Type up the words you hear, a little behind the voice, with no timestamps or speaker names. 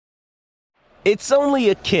It's only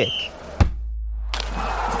a kick,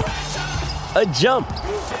 a jump,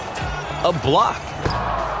 a block.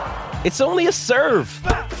 It's only a serve.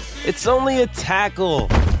 It's only a tackle,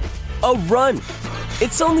 a run.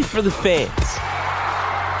 It's only for the fans.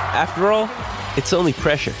 After all, it's only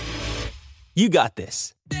pressure. You got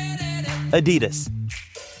this. Adidas.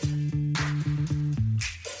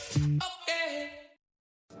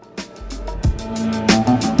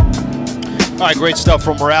 All right, great stuff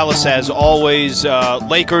from Morales as always.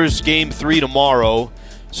 Lakers game 3 tomorrow.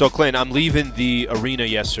 So, Clint, I'm leaving the arena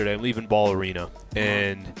yesterday. I'm leaving Ball Arena.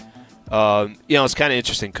 And, it's kind of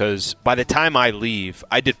interesting because by the time I leave,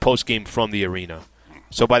 I did post-game from the arena.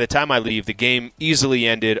 So by the time I leave, the game easily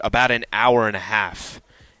ended about an hour and a half,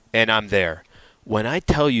 and I'm there. When I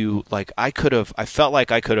tell you, like, I felt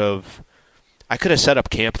like I could have set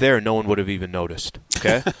up camp there and no one would have even noticed.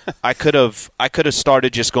 Okay, I could have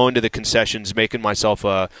started just going to the concessions, making myself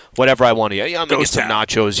whatever I want to. Yeah, I'm gonna get some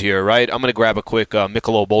nachos here, right? I'm gonna grab a quick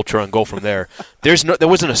Michelob Ultra and go from there. There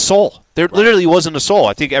wasn't a soul. There literally wasn't a soul.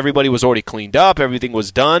 I think everybody was already cleaned up. Everything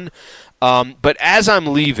was done. But as I'm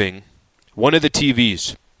leaving, one of the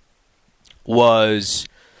TVs was.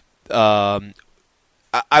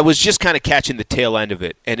 I was just kind of catching the tail end of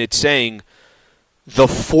it, and it's saying the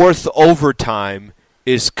fourth overtime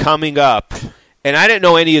is coming up. And I didn't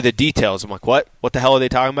know any of the details. I'm like, what? What the hell are they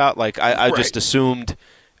talking about? Like, I just assumed,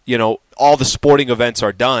 all the sporting events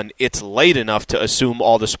are done. It's late enough to assume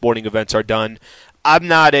all the sporting events are done. I'm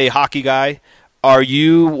not a hockey guy. Are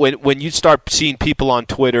you, when you start seeing people on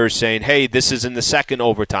Twitter saying, hey, this is in the second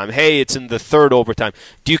overtime, hey, it's in the third overtime,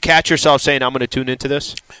 do you catch yourself saying, I'm going to tune into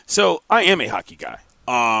this? So I am a hockey guy.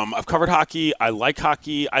 I've covered hockey. I like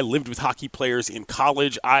hockey. I lived with hockey players in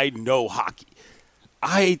college. I know hockey.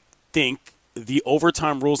 I think the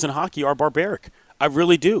overtime rules in hockey are barbaric. I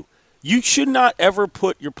really do. You should not ever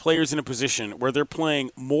put your players in a position where they're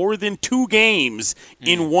playing more than 2 games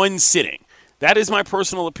in one sitting. That is my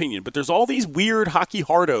personal opinion. But there's all these weird hockey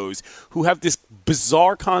hardos who have this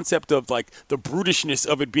bizarre concept of, like, the brutishness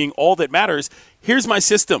of it being all that matters. Here's my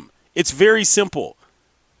system. It's very simple.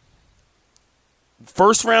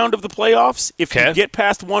 First round of the playoffs, if you get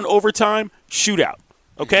past 1 overtime, shootout.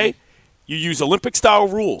 Okay? You use Olympic-style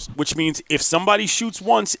rules, which means if somebody shoots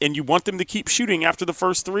once and you want them to keep shooting after the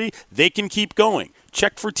first 3, they can keep going.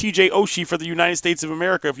 Check for TJ Oshie for the United States of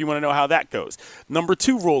America if you want to know how that goes. Number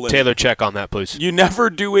 2 rule. Taylor, check on that, please. You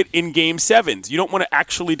never do it in Game 7s. You don't want to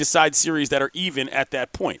actually decide series that are even at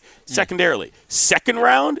that point. Secondarily, second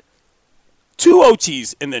round, 2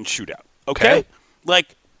 OTs and then shootout. Okay?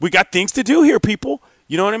 Like, we got things to do here, people.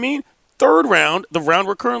 You know what I mean? Third round, the round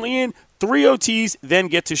we're currently in, 3 OTs, then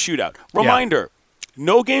get to shootout. Reminder,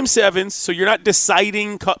 no Game 7s, so you're not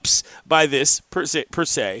deciding cups by this per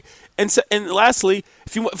se. And lastly,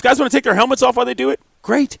 if guys want to take their helmets off while they do it,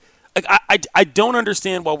 great. I don't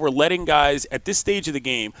understand why we're letting guys at this stage of the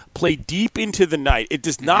game play deep into the night. It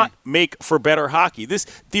does not make for better hockey. This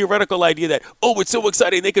theoretical idea that, it's so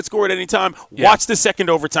exciting, they could score at any time. Yeah. Watch the second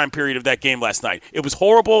overtime period of that game last night. It was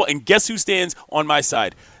horrible, and guess who stands on my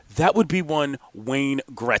side? That would be one Wayne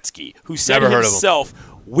Gretzky, who said himself,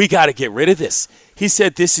 we got to get rid of this. He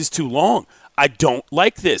said, this is too long. I don't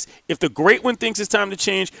like this. If the great one thinks it's time to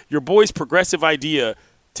change, your boy's progressive idea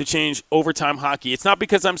to change overtime hockey, it's not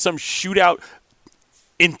because I'm some shootout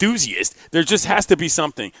enthusiast. There just has to be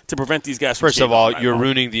something to prevent these guys from First of all, you're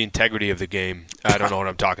ruining the integrity of the game. I don't know what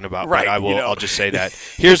I'm talking about, right, but I'll just say that.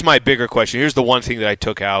 Here's my bigger question. Here's the one thing that I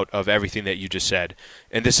took out of everything that you just said,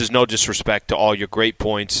 and this is no disrespect to all your great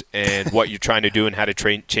points and what you're trying to do and how to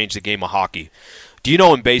change the game of hockey. Do you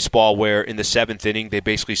know in baseball where in the 7th inning they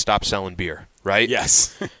basically stop selling beer, right?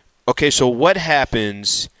 Yes. Okay, so what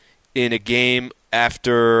happens in a game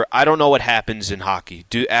after – I don't know what happens in hockey.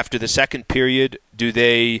 After the second period, do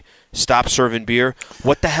they stop serving beer?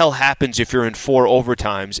 What the hell happens if you're in 4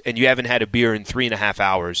 overtimes and you haven't had a beer in 3.5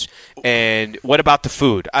 hours? And what about the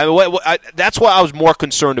food? That's what I was more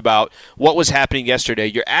concerned about, what was happening yesterday.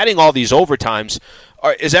 You're adding all these overtimes.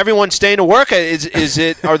 Is everyone staying to work? Is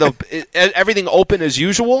everything open as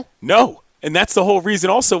usual? No. And that's the whole reason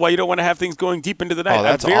also why you don't want to have things going deep into the night. Oh,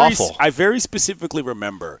 that's awful. I very specifically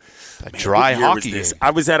remember a dry hockey game. I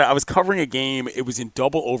was covering a game. It was in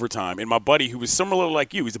double overtime, and my buddy, who was similar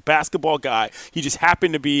like you, he's a basketball guy. He just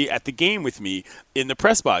happened to be at the game with me in the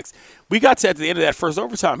press box. We got to the end of that first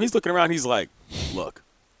overtime. He's looking around. He's like, "Look,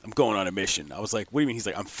 I'm going on a mission." I was like, "What do you mean?" He's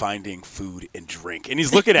like, "I'm finding food and drink." And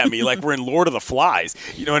he's looking at me like we're in Lord of the Flies.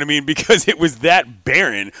 You know what I mean? Because it was that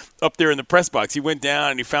barren up there in the press box. He went down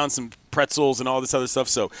and he found some pretzels and all this other stuff.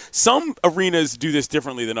 So some arenas do this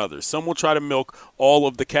differently than others. Some will try to milk all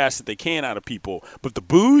of the cash that they can out of people. But the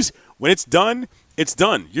booze, when it's done, it's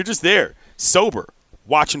done. You're just there, sober,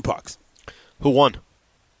 watching pucks. Who won?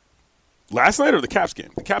 Last night or the Caps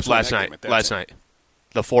game? The Caps won Last that night. game Last night.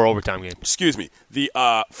 The 4 overtime game. Excuse me. The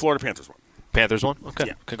Florida Panthers won. Panthers won? Okay.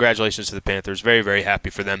 Yeah. Congratulations to the Panthers. Very, very happy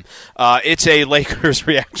for them. It's a Lakers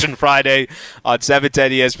Reaction Friday on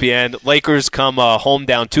 710 ESPN. Lakers come home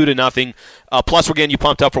down 2-0. Plus, we're getting you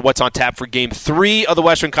pumped up for what's on tap for Game 3 of the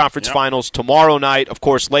Western Conference Finals tomorrow night. Of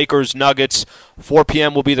course, Lakers, Nuggets, 4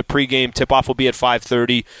 p.m. will be the pregame. Tip-off will be at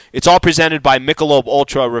 5:30. It's all presented by Michelob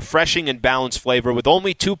Ultra, refreshing and balanced flavor with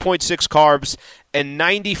only 2.6 carbs and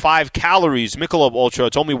 95 calories. Michelob Ultra,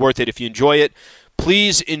 it's only worth it if you enjoy it.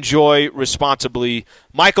 Please enjoy responsibly.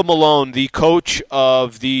 Michael Malone, the coach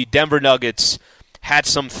of the Denver Nuggets, had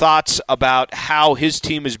some thoughts about how his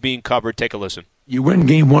team is being covered. Take a listen. You win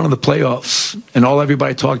game 1 of the playoffs, and all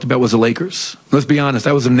everybody talked about was the Lakers. Let's be honest,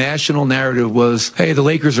 that was a national narrative was, hey, the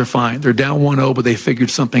Lakers are fine. They're down 1-0, but they figured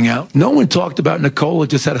something out. No one talked about Nikola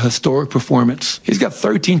just had a historic performance. He's got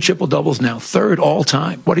 13 triple-doubles now, 3rd all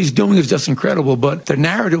time. What he's doing is just incredible, but the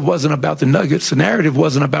narrative wasn't about the Nuggets. The narrative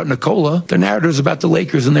wasn't about Nikola. The narrative is about the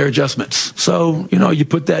Lakers and their adjustments. So, you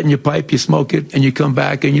put that in your pipe, you smoke it, and you come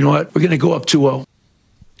back, and you know what? We're going to go up 2-0.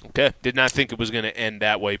 Okay. Did not think it was going to end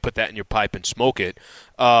that way. Put that in your pipe and smoke it.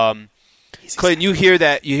 Clayton, you hear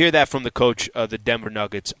that from the coach of the Denver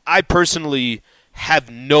Nuggets. I personally have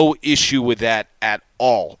no issue with that at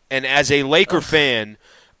all. And as a Laker fan,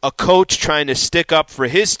 a coach trying to stick up for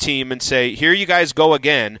his team and say, here you guys go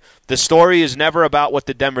again. The story is never about what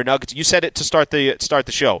the Denver Nuggets – you said it to start the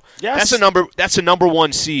show. Yes. That's a number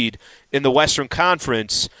 1 seed in the Western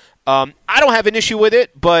Conference. I don't have an issue with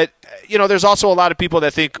it, but there's also a lot of people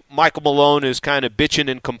that think Michael Malone is kind of bitching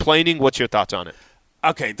and complaining. What's your thoughts on it?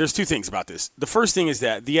 Okay, there's 2 things about this. The first thing is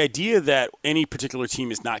that the idea that any particular team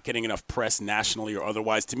is not getting enough press nationally or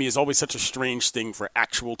otherwise, to me, is always such a strange thing for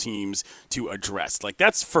actual teams to address. Like,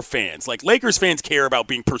 that's for fans. Like, Lakers fans care about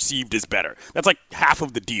being perceived as better. That's like half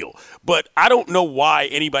of the deal. But I don't know why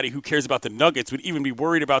anybody who cares about the Nuggets would even be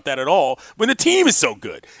worried about that at all when the team is so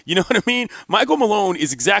good. You know what I mean? Michael Malone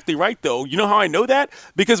is exactly right, though. You know how I know that?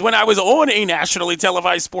 Because when I was on a nationally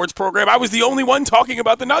televised sports program, I was the only one talking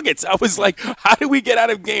about the Nuggets. I was like, how do we get out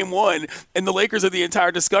of game 1 and the Lakers are the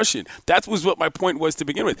entire discussion? That was what my point was to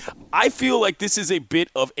begin with. I feel like this is a bit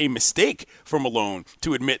of a mistake for Malone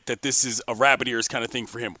to admit that this is a rabbit ears kind of thing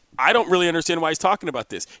for him. I don't really understand why he's talking about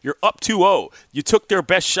this. You're up 2-0. You took their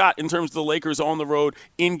best shot in terms of the Lakers on the road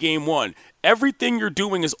in game 1. Everything you're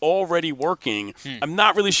doing is already working. I'm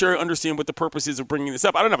not really sure I understand what the purpose is of bringing this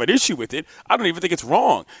up. I don't have an issue with it. I don't even think it's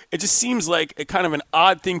wrong. It just seems like a kind of an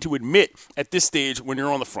odd thing to admit at this stage when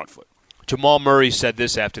you're on the front foot. Jamal Murray said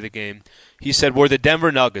this after the game. He said, we're the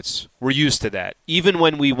Denver Nuggets. We're used to that. Even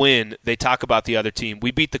when we win, they talk about the other team.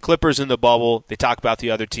 We beat the Clippers in the bubble. They talk about the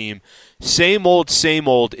other team. Same old, same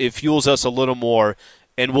old. It fuels us a little more,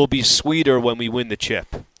 and we'll be sweeter when we win the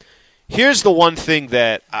chip. Here's the one thing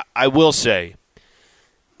that I will say.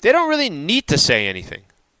 They don't really need to say anything.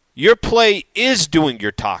 Your play is doing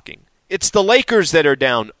your talking. It's the Lakers that are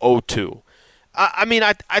down 0-2.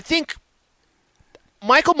 I think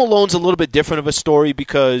Michael Malone's a little bit different of a story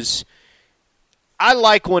because I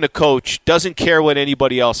like when a coach doesn't care what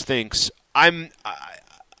anybody else thinks. I'm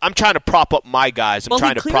trying to prop up my guys. I'm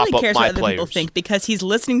trying to prop up my players. Well, he clearly cares what other people think because he's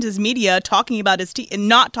listening to his media talking about his team and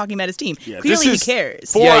not talking about his team. Yeah, clearly, he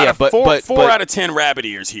cares. Four out of 10 rabbit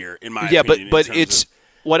ears here, in my opinion. But it's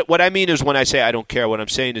what I mean is when I say I don't care, what I'm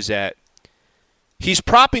saying is that he's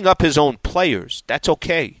propping up his own players. That's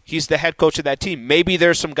okay. He's the head coach of that team. Maybe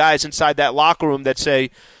there's some guys inside that locker room that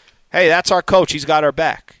say, hey, that's our coach. He's got our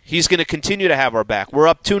back. He's going to continue to have our back. We're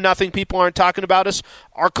up 2-0. People aren't talking about us.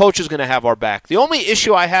 Our coach is going to have our back. The only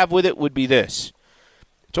issue I have with it would be this.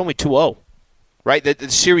 It's only 2-0, right?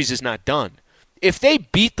 The series is not done. If they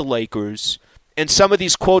beat the Lakers and some of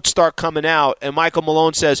these quotes start coming out and Michael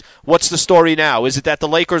Malone says, what's the story now? Is it that the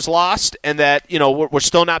Lakers lost and that we're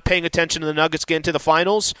still not paying attention to the Nuggets getting to the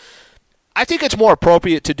finals? I think it's more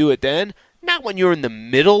appropriate to do it then. Not when you're in the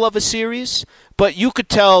middle of a series, but you could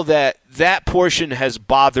tell that portion has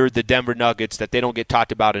bothered the Denver Nuggets, that they don't get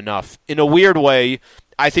talked about enough. In a weird way,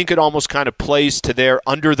 I think it almost kind of plays to their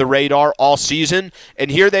under the radar all season, and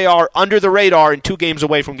here they are under the radar and 2 games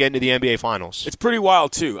away from getting to the NBA Finals. It's pretty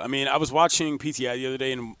wild, too. I mean, I was watching PTI the other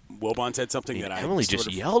day, and Wilbon said something that Emily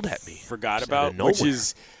just yelled at me. Forgot about,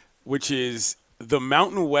 which is the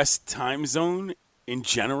Mountain West time zone in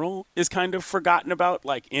general is kind of forgotten about,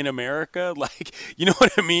 like in America. Like, you know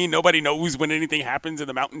what I mean? Nobody knows when anything happens in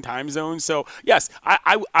the mountain time zone. So, yes,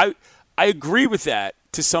 I agree with that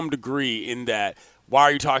to some degree in that, why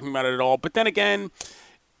are you talking about it at all? But then again,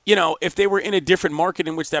 if they were in a different market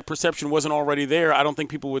in which that perception wasn't already there, I don't think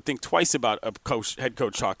people would think twice about a head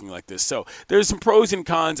coach talking like this. So there's some pros and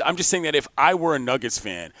cons. I'm just saying that if I were a Nuggets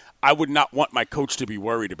fan, I would not want my coach to be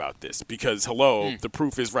worried about this because, the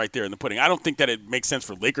proof is right there in the pudding. I don't think that it makes sense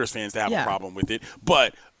for Lakers fans to have a problem with it,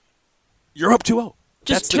 but you're up 2-0.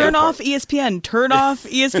 Just turn off ESPN. Turn off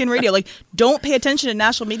ESPN radio. Don't pay attention to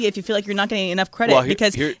national media if you feel like you're not getting enough credit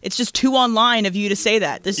because it's just too online of you to say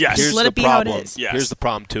that. Just let it be how it is. Yes. Here's the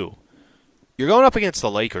problem, too. You're going up against the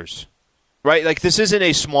Lakers, right? This isn't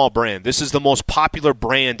a small brand. This is the most popular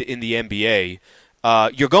brand in the NBA.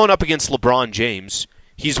 You're going up against LeBron James.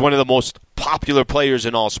 He's one of the most popular players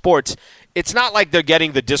in all sports. It's not like they're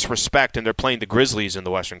getting the disrespect and they're playing the Grizzlies in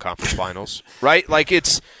the Western Conference Finals, right?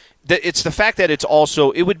 It's the fact that it's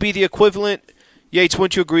also, it would be the equivalent. Yates,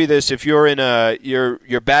 wouldn't you agree this? If you're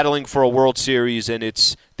you're battling for a World Series and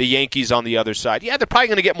it's the Yankees on the other side, they're probably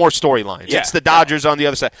going to get more storylines. Yeah. It's the Dodgers on the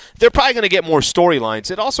other side. They're probably going to get more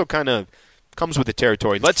storylines. It also kind of comes with the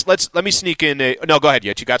territory. Let me sneak in. No, go ahead,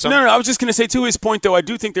 Yates. You got something? No. I was just going to say, to his point, though, I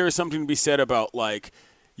do think there is something to be said about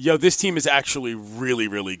this team is actually really,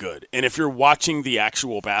 really good. And if you're watching the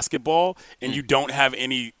actual basketball and you don't have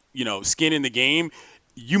any skin in the game,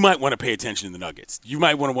 you might want to pay attention to the Nuggets. You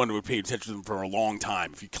might want to pay attention to them for a long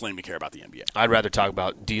time if you claim to care about the NBA. I'd rather talk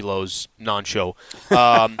about D'Lo's non-show.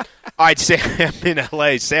 All right, Sam in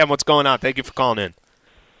L.A. Sam, what's going on? Thank you for calling in.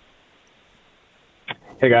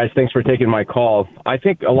 Hey, guys. Thanks for taking my call. I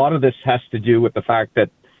think a lot of this has to do with the fact that,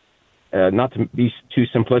 not to be too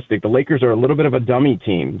simplistic, the Lakers are a little bit of a dummy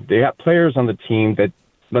team. They have players on the team that,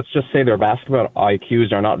 let's just say their basketball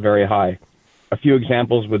IQs are not very high. A few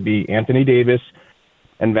examples would be Anthony Davis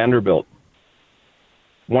and Vanderbilt.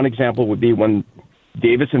 One example would be when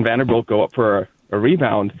Davis and Vanderbilt go up for a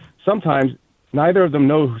rebound, sometimes neither of them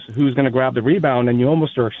knows who's going to grab the rebound, and you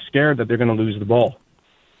almost are scared that they're going to lose the ball.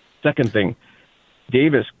 Second thing,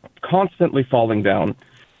 Davis constantly falling down.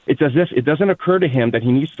 It's as if it doesn't occur to him that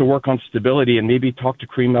he needs to work on stability and maybe talk to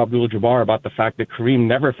Kareem Abdul-Jabbar about the fact that Kareem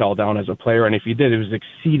never fell down as a player, and if he did, it was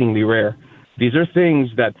exceedingly rare. These are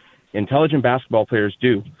things that intelligent basketball players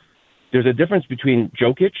do. There's a difference between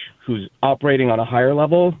Jokic, who's operating on a higher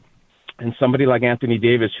level, and somebody like Anthony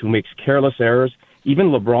Davis, who makes careless errors. Even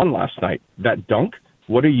LeBron last night, that dunk,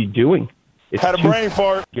 what are you doing? It's had a brain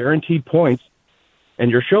fart. Guaranteed points,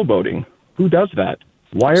 and you're showboating. Who does that?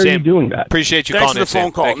 Why are you doing that? Appreciate you Thanks calling in, for the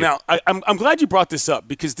phone call. Thank Now, I'm glad you brought this up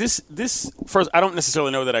because this first, I don't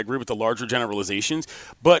necessarily know that I agree with the larger generalizations,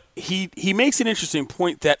 but he makes an interesting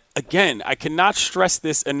point that, again, I cannot stress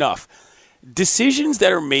this enough. Decisions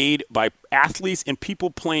that are made by athletes and people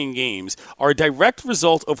playing games are a direct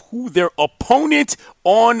result of who their opponent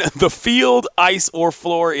on the field, ice, or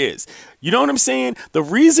floor is. You know what I'm saying? The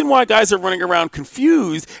reason why guys are running around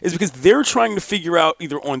confused is because they're trying to figure out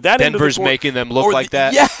either on that end of the Denver's court making them look like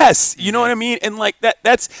that. Yes, you know what I mean? And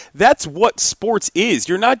that's what sports is.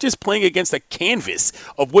 You're not just playing against a canvas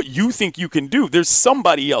of what you think you can do. There's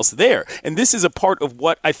somebody else there. And this is a part of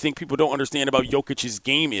what I think people don't understand about Jokic's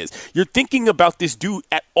game is. You're thinking about this dude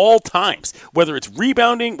at all times, whether it's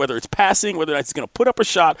rebounding, whether it's passing, whether he's going to put up a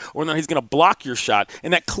shot or not he's going to block your shot.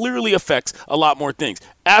 And that clearly affects a lot more things.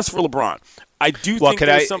 As for LeBron, I do think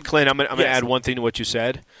there's some... Clint, I'm going to add one thing to what you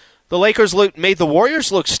said. The Lakers made the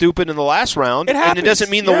Warriors look stupid in the last round. It happens. And it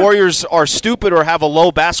doesn't mean the Warriors are stupid or have a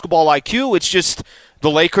low basketball IQ. It's just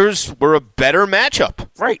the Lakers were a better matchup.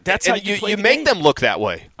 Right. That's and how you play you the make game. them look that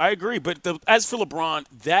way. I agree. But as for LeBron,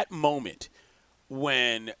 that moment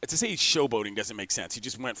when to say he's showboating doesn't make sense. He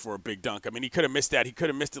just went for a big dunk. I mean, he could have missed that. He could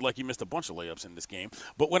have missed it like he missed a bunch of layups in this game.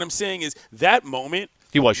 But what I'm saying is that moment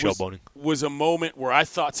he was showboating. Was a moment where I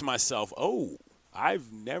thought to myself, oh,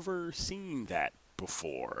 I've never seen that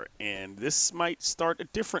before. And this might start a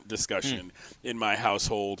different discussion in my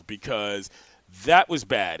household because that was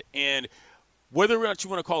bad. And whether or not you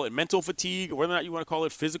want to call it mental fatigue or whether or not you want to call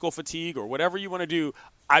it physical fatigue or whatever you want to do,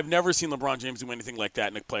 I've never seen LeBron James do anything like that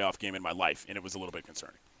in a playoff game in my life, and it was a little bit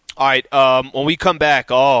concerning. All right, when we come back,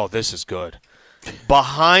 this is good.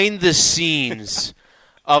 Behind the scenes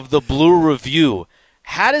of the Blue Review,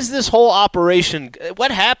 how does this whole operation –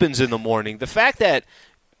 what happens in the morning? The fact that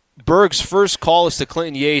Berg's first call is to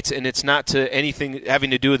Clinton Yates, and it's not to anything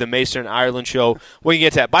having to do with the Mason and Ireland show. We can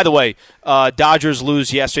get to that. By the way, Dodgers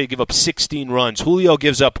lose yesterday, give up 16 runs. Julio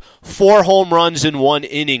gives up 4 home runs in 1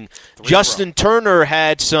 inning. Justin Turner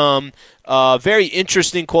had some very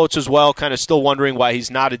interesting quotes as well, kind of still wondering why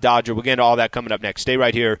he's not a Dodger. We'll get into all that coming up next. Stay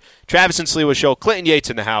right here. Travis and Sliwa Show, Clinton Yates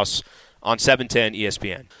in the house on 710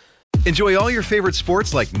 ESPN. Enjoy all your favorite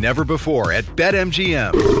sports like never before at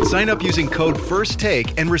BetMGM. Sign up using code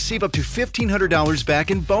FIRSTTAKE and receive up to $1,500 back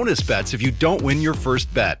in bonus bets if you don't win your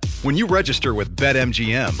first bet. When you register with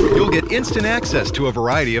BetMGM, you'll get instant access to a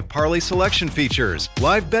variety of parlay selection features,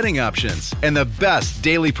 live betting options, and the best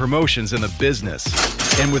daily promotions in the business.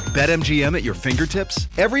 And with BetMGM at your fingertips,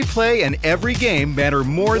 every play and every game matter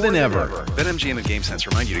more than ever. BetMGM and GameSense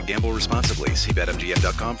remind you to gamble responsibly. See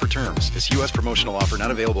BetMGM.com for terms. This U.S. promotional offer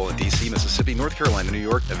not available in D.C., Mississippi, North Carolina, New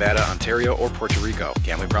York, Nevada, Ontario, or Puerto Rico.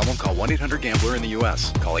 Gambling problem? Call 1-800-GAMBLER in the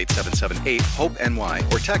U.S. Call 877-8-HOPE-NY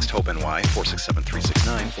or text HOPE-NY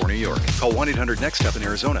 467-369 for New York. Call 1-800-NEXT-STEP in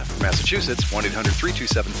Arizona. For Massachusetts,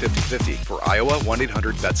 1-800-327-5050. For Iowa,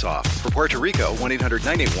 1-800-BETS-OFF. For Puerto Rico,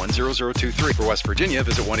 1-800-981-0023. For West Virginia,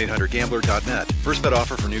 visit 1-800-GAMBLER.net. First bet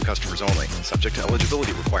offer for new customers only. Subject to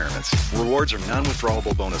eligibility requirements. Rewards are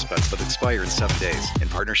non-withdrawable bonus bets that expire in 7 days. In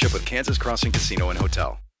partnership with Kansas Crossing Casino and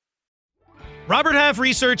Hotel. Robert Half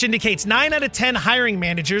research indicates 9 out of 10 hiring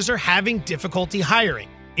managers are having difficulty hiring.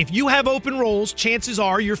 If you have open roles, chances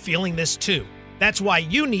are you're feeling this too. That's why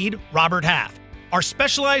you need Robert Half. Our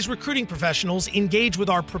specialized recruiting professionals engage with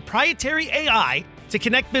our proprietary AI to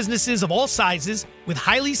connect businesses of all sizes with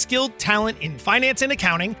highly skilled talent in finance and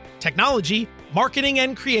accounting, technology, marketing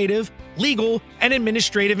and creative, legal, and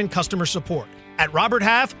administrative and customer support. At Robert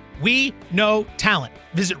Half, we know talent.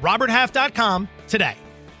 Visit roberthalf.com today.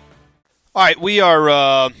 All right, we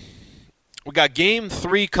got Game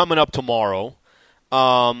 3 coming up tomorrow.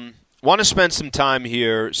 Want to spend some time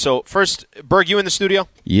here. So first, Berg, you in the studio?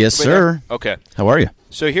 Yes, sir. There? Okay. How are you?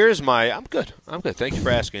 So I'm good. Thank you for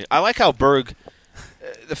asking. I like how Berg,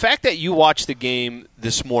 the fact that you watched the game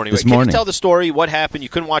this morning. Can you tell the story? What happened? You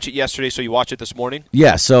couldn't watch it yesterday, so you watched it this morning?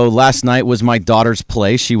 Yeah, so last night was my daughter's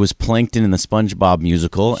play. She was Plankton in the SpongeBob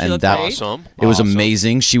musical. She looked great. Awesome. It was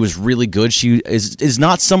amazing. She was really good. She is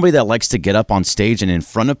not somebody that likes to get up on stage and in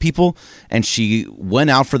front of people, and she went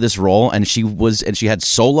out for this role, and she had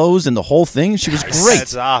solos and the whole thing. She was great.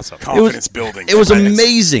 That's awesome. Confidence building. It was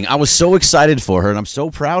amazing. I was so excited for her, and I'm so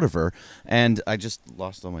proud of her. And I just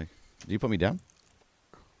lost all my... Did you put me down?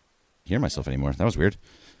 Hear myself anymore. That was weird.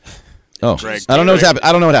 Oh, Greg, I don't know what's happened.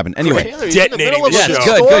 I don't know what happened. Anyway, detonating the show.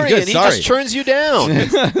 Good. And he Sorry. just turns you down.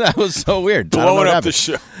 That was so weird. Blowing up the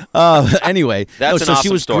show. Anyway, That's an awesome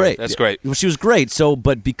she was story. great. That's great. She was great. So,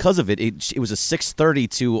 but because of it, it was a 6:30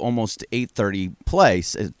 to almost 8:30 play,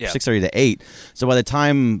 6:30 to 8. So by the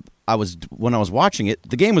time when I was watching it,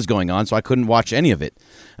 the game was going on, so I couldn't watch any of it.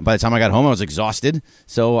 And by the time I got home, I was exhausted.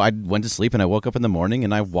 So I went to sleep, and I woke up in the morning,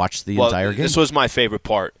 and I watched the entire game. This was my favorite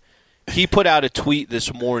part. He put out a tweet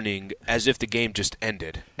this morning as if the game just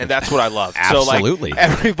ended, and that's what I love. Absolutely. So, like,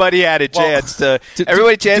 everybody had a chance to do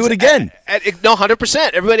it again. No,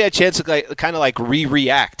 100%. Everybody had a chance to kind of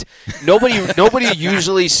re-react. Nobody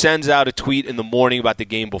usually sends out a tweet in the morning about the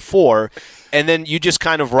game before, and then you just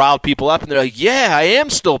kind of rile people up, and they're like, "Yeah, I am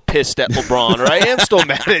still pissed at LeBron, or I am still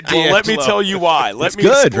mad at D'Angelo." Well, let me tell you why. Let me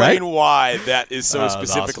explain why that is so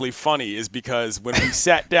specifically awesome. Funny. Is because when we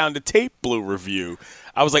sat down to tape Blue Review,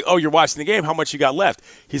 I was like, "Oh, you're watching the game. How much you got left?"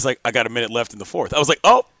 He's like, "I got a minute left in the fourth." I was like,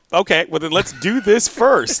 "Oh, okay. Well, then let's do this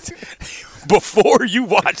first before you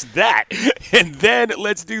watch that, and then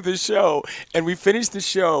let's do the show." And we finished the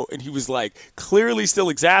show, and he was like, clearly still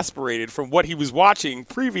exasperated from what he was watching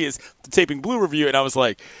previous to taping Blue Review, and I was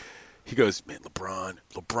like. He goes, "Man,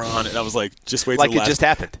 LeBron," and I was like, "Just wait." Like till the it last. just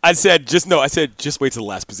happened. I said, "Just wait till the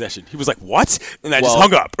last possession." He was like, "What?" And I just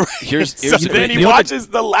hung up. Then he watches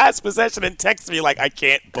the last possession and texts me like, "I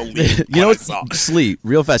can't believe." You know what's Slee,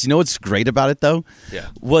 real fast. You know what's great about it though? Yeah.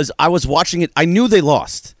 Was I was watching it. I knew they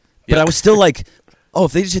lost, but I was still like. Oh,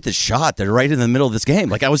 if they just hit the shot, they're right in the middle of this game.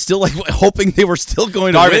 Like I was still hoping they were still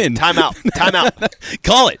going to win. Timeout.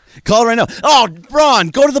 Call it right now. Oh, Ron,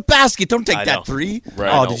 go to the basket. Don't take that three.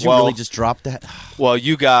 Right, did you really just drop that? Well,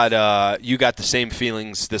 you got the same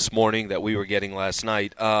feelings this morning that we were getting last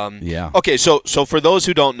night. Yeah. Okay, so for those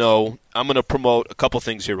who don't know, I'm going to promote a couple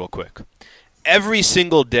things here real quick. Every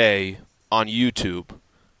single day on YouTube,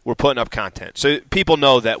 we're putting up content. So people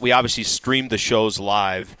know that we obviously stream the shows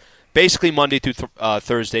live. Basically, Monday through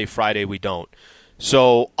Thursday, Friday, we don't.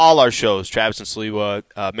 So all our shows, Travis and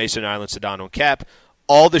Sliwa, Mason Island, Sedano, and Cap,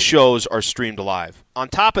 all the shows are streamed live. On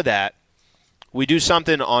top of that, we do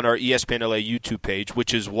something on our ESPN LA YouTube page,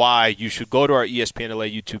 which is why you should go to our ESPN LA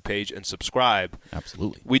YouTube page and subscribe.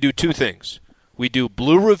 Absolutely. We do two things. We do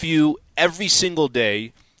Blue Review every single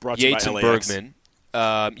day. Brought to you Yates by and LAX.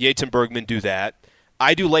 Bergman. Yates and Bergman do that.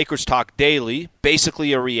 I do Lakers Talk daily,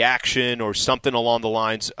 basically a reaction or something along the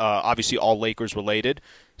lines, obviously all Lakers related.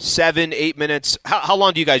 7-8 minutes. How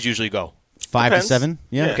long do you guys usually go? 5 to 7.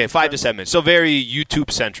 Yeah. Okay, 5 to 7 minutes. So very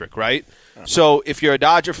YouTube-centric, right? So if you're a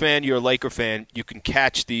Dodger fan, you're a Laker fan, you can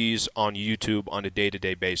catch these on YouTube on a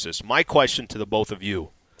day-to-day basis. My question to the both of you,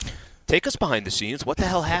 take us behind the scenes. What the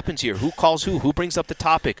hell happens here? Who calls who? Who brings up the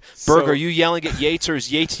topic? Berg, are you yelling at Yates or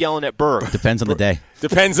is Yates yelling at Berg? Depends on the day.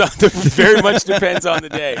 Very much depends on the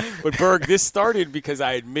day. But Berg, this started because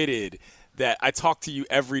I admitted that I talk to you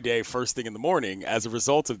every day first thing in the morning as a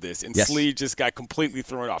result of this. And Slee just got completely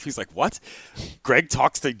thrown off. He's like, what? Greg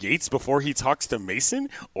talks to Yates before he talks to Mason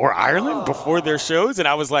or Ireland before their shows? And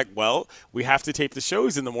I was like, well, we have to tape the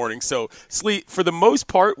shows in the morning. So, Slee, for the most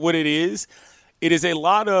part, what it is a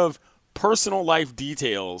lot of personal life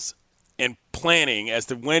details and planning as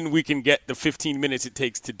to when we can get the 15 minutes it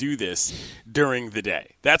takes to do this during the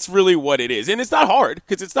day. That's really what it is. And it's not hard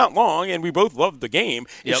because it's not long and we both love the game.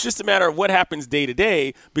 It's just a matter of what happens day to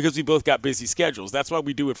day because we both got busy schedules. That's why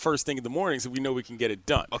we do it first thing in the morning so we know we can get it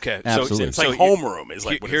done. Okay. Absolutely. So it's like homeroom is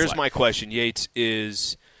like what here's it's like. my question, Yates.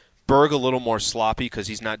 Is Berg a little more sloppy because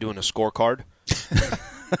he's not doing a scorecard?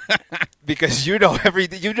 Because in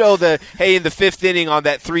the fifth inning on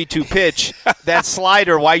that 3-2 pitch, that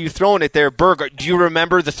slider, why are you throwing it there, Berg? Do you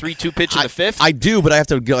remember the 3-2 pitch in the fifth? I do, but I have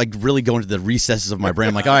to really go into the recesses of my brain.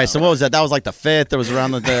 I'm like, all right, so what was that? That was like the fifth. There was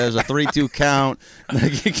around there was a 3-2 count.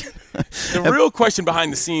 The real question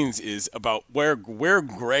behind the scenes is about where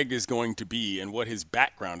Greg is going to be and what his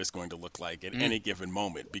background is going to look like at any given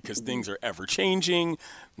moment because things are ever changing.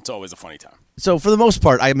 It's always a funny time. So for the most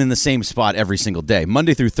part, I'm in the same spot every single day,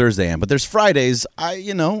 Monday through Thursday. But there's Fridays. I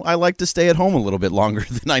like to stay at home a little bit longer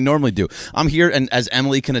than I normally do. I'm here, and as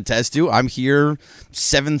Emily can attest to, I'm here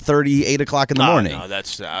 7:30, 8 o'clock in the morning. No,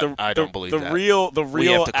 that's I don't believe that. The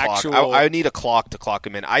real actual. I need a clock to clock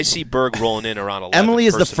him in. I see Berg rolling in around 11. Emily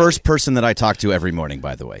is the first person that I talk to every morning,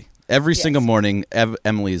 by the way. Every single morning,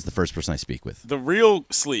 Emily is the first person I speak with. The real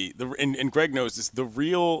Slee, and Greg knows this, the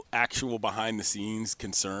real actual behind-the-scenes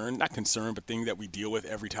not concern, but thing that we deal with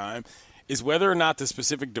every time is whether or not the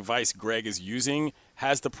specific device Greg is using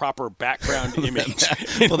has the proper background image.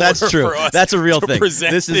 Well, that's true. That's a real thing.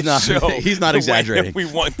 This is not. He's not exaggerating. We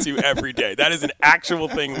want to every day. That is an actual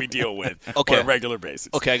thing we deal with on a regular basis.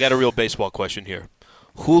 Okay, I got a real baseball question here.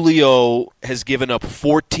 Julio has given up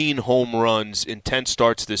 14 home runs in 10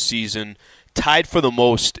 starts this season, tied for the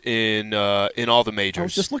most in all the majors. I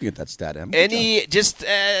was just looking at that stat, Em.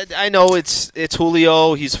 I know it's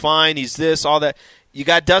Julio. He's fine. He's this, all that. You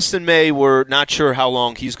got Dustin May. We're not sure how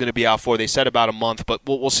long he's going to be out for. They said about a month, but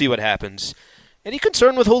we'll see what happens. Any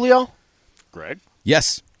concern with Julio? Greg?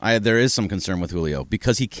 Yes. There is some concern with Julio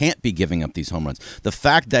because he can't be giving up these home runs. The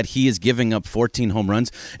fact that he is giving up 14 home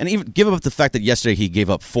runs, and even give up the fact that yesterday he gave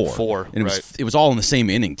up 4. And it was all in the same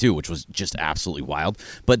inning, too, which was just absolutely wild.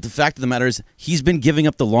 But the fact of the matter is he's been giving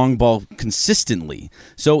up the long ball consistently.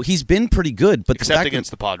 So he's been pretty good. But except against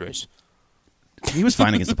the Padres. He was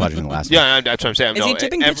fine against the Padres in the last one. Yeah, that's what I'm saying. Is he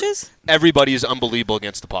tipping pitches? Everybody is unbelievable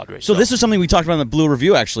against the Padres. So this was something we talked about in the Blue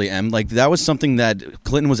Review, actually, Em. Like, that was something that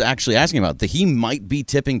Clinton was actually asking about, that he might be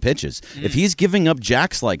tipping pitches. If he's giving up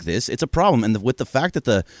jacks like this, it's a problem. And with the fact that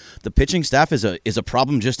the pitching staff is a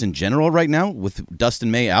problem just in general right now, with Dustin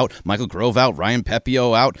May out, Michael Grove out, Ryan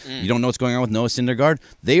Pepio out, you don't know what's going on with Noah Syndergaard,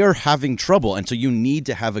 they are having trouble. And so you need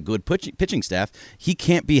to have a good pitching staff. He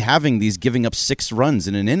can't be having these giving up 6 runs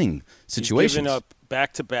in an inning situations. He's given up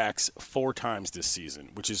back-to-backs 4 times this season,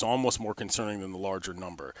 which is almost more concerning than the larger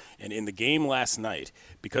number. And in the game last night,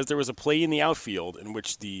 because there was a play in the outfield in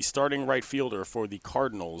which the starting right fielder for the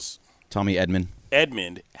Cardinals, Tommy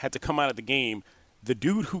Edman, had to come out of the game, the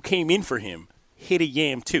dude who came in for him hit a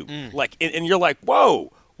yam too. And you're like,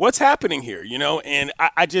 whoa, what's happening here? And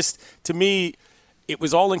I just, to me, it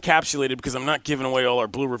was all encapsulated because I'm not giving away all our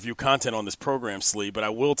Blue Review content on this program, Slee, but I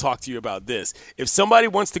will talk to you about this. If somebody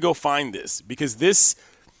wants to go find this, because this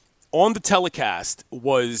on the telecast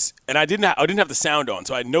was, and I didn't have the sound on,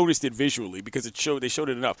 so I noticed it visually because they showed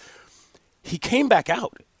it enough. He came back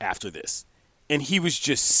out after this, and he was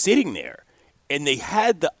just sitting there, and they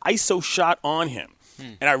had the ISO shot on him.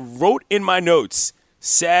 And I wrote in my notes,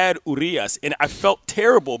 sad Urias, and I felt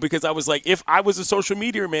terrible because I was like, if I was a social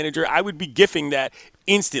media manager, I would be gifting that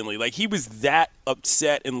instantly. Like, he was that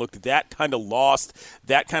upset and looked that kind of lost,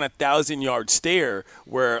 that kind of 1,000-yard stare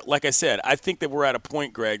where, like I said, I think that we're at a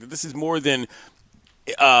point, Greg, that this is more than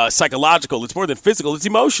psychological. It's more than physical. It's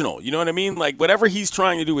emotional. You know what I mean? Like whatever he's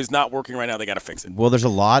trying to do is not working right now. They got to fix it. Well, there's a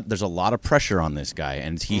lot of pressure on this guy,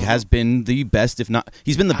 and he has been the best, if not,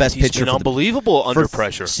 he's been the best pitcher. He's been unbelievable under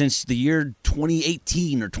pressure since the year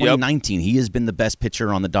 2018 or 2019. Yep. He has been the best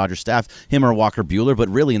pitcher on the Dodgers staff. Him or Walker Buehler, but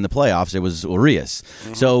really in the playoffs it was Urias.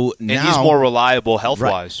 So now, and he's more reliable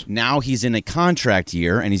health-wise. Right, now he's in a contract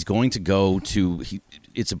year, and he's going to go to.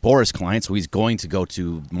 It's a Boris client, so he's going to go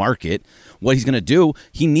to market. What he's going to do,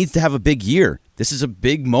 he needs to have a big year. This is a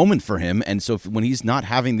big moment for him, and so when he's not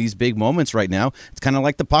having these big moments right now, it's kind of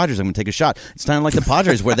like the Padres. I'm going to take a shot. It's kind of like the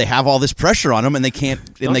Padres where they have all this pressure on them and they can't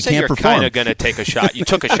perform. You're kind of going to take a shot. You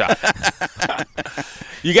took a shot.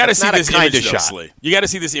 You got to see this image, though, Slee. You got to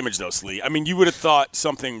see this image, though, Slee. I mean, you would have thought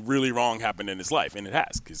something really wrong happened in his life, and it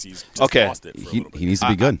has because he's just lost it for a little bit. He needs to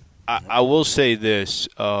be good. I will say this.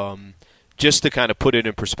 Just to kind of put it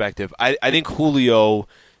in perspective, I think Julio,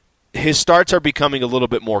 his starts are becoming a little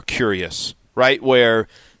bit more curious, right? Where,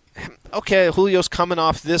 okay, Julio's coming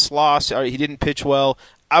off this loss. He didn't pitch well.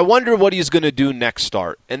 I wonder what he's going to do next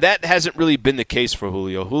start. And that hasn't really been the case for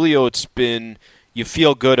Julio. Julio, it's been, you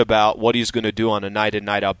feel good about what he's going to do on a night-in,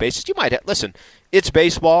 night-out basis. You might listen, it's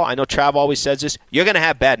baseball. I know Trav always says this. You're going to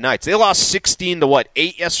have bad nights. They lost 16 to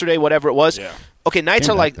 8 yesterday, whatever it was. Yeah. Okay, nights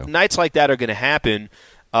like that are going to happen.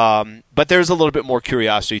 But there's a little bit more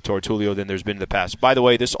curiosity towards Julio than there's been in the past. By the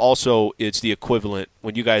way, this also is the equivalent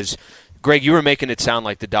when you guys, Greg, you were making it sound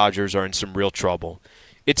like the Dodgers are in some real trouble.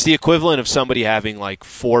 It's the equivalent of somebody having like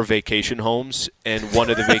 4 vacation homes and one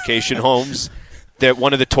of the vacation homes,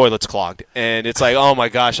 one of the toilets clogged. And it's like, oh my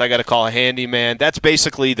gosh, I got to call a handyman. That's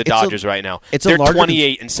basically the Dodgers right now. They're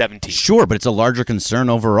 28-17. Sure, but it's a larger concern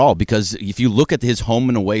overall because if you look at his home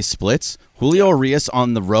and away splits, Julio Urias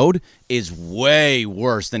on the road is way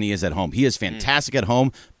worse than he is at home. He is fantastic at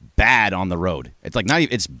home, bad on the road. It's like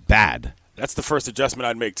it's bad. That's the first adjustment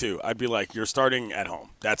I'd make too. I'd be like, you're starting at home.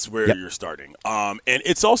 That's where you're starting. And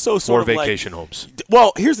it's also sort of vacation homes.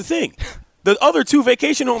 Well, here's the thing. The other 2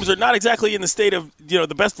 vacation homes are not exactly in the state of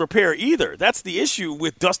the best repair either. That's the issue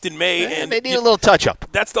with Dustin May, and they need a little touch up.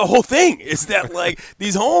 That's the whole thing. Is that like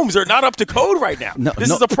these homes are not up to code right now? This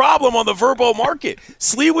is a problem on the Verbo market.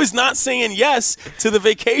 Slee was not saying yes to the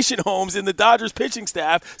vacation homes in the Dodgers pitching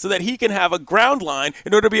staff so that he can have a ground line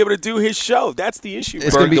in order to be able to do his show. That's the issue.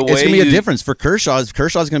 It's going to be a difference for Kershaw.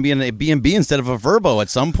 Kershaw's going to be in a B&B instead of a Verbo at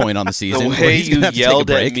some point on the season. The way you yelled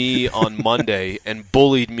at me on Monday and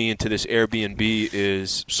bullied me into this Airbnb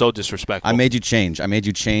is so disrespectful. I made you change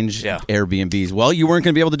Airbnbs. Well, you weren't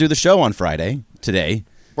going to be able to do the show on Friday today.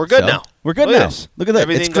 We're good now. We're good now. Look at that.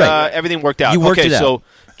 Everything, it's great. Everything worked out. You worked it out. So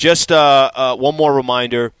just one more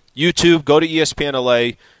reminder. YouTube, go to ESPN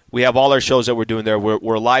LA. We have all our shows that we're doing there.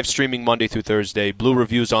 We're live streaming Monday through Thursday. Blue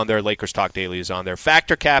Review's on there. Lakers Talk Daily is on there.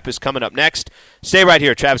 Factor Cap is coming up next. Stay right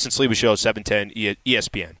here. Travis and Sleva Show, 710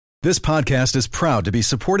 ESPN. This podcast is proud to be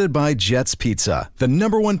supported by Jets Pizza, the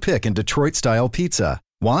 #1 pick in Detroit-style pizza.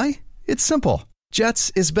 Why? It's simple.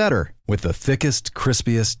 Jets is better. With the thickest,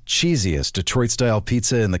 crispiest, cheesiest Detroit-style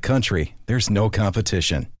pizza in the country, there's no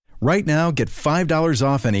competition. Right now, get $5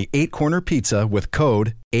 off any 8-corner pizza with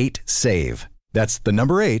code 8SAVE. That's the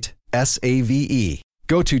number 8, S-A-V-E.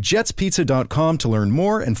 Go to jetspizza.com to learn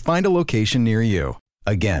more and find a location near you.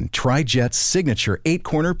 Again, try Jet's signature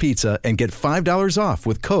 8-corner pizza and get $5 off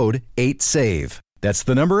with code 8SAVE. That's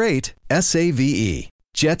the number 8, S-A-V-E.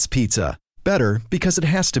 Jet's Pizza. Better because it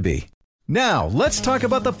has to be. Now, let's talk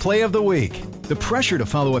about the play of the week. The pressure to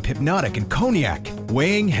follow up Hypnotic and Cognac,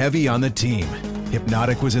 weighing heavy on the team.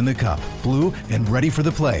 Hypnotic was in the cup, blue, and ready for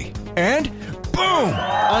the play. And boom!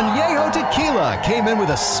 Añejo Tequila came in with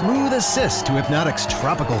a smooth assist to Hypnotic's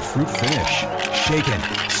tropical fruit finish. Shaken,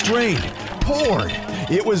 strained, poured.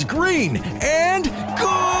 It was green and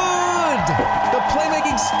good! The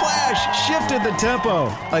playmaking splash shifted the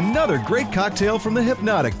tempo. Another great cocktail from the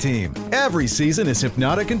Hypnotic team. Every season is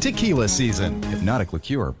Hypnotic and Tequila season. Hypnotic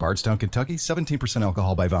Liqueur, Bardstown, Kentucky, 17%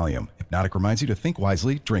 alcohol by volume. Hypnotic reminds you to think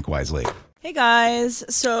wisely, drink wisely. Hey guys,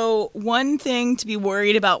 so one thing to be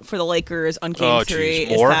worried about for the Lakers on Game 3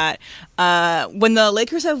 is that when the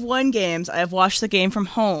Lakers have won games, I have watched the game from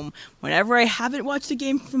home. Whenever I haven't watched the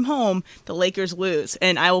game from home, the Lakers lose.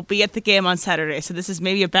 And I will be at the game on Saturday, so this is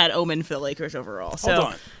maybe a bad omen for the Lakers overall. So, hold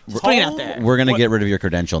on. Just putting it out there. We're going to get rid of your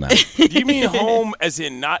credential now. Do you mean home as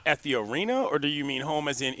in not at the arena, or do you mean home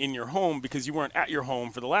as in your home because you weren't at your home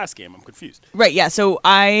for the last game? I'm confused. Right, yeah, so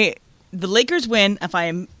the Lakers win if I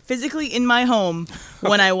am physically in my home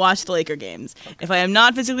when I watch the Laker games. If I am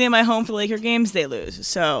not physically in my home for the Laker games, they lose.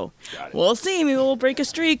 So we'll see. Maybe we'll break a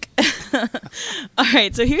streak. All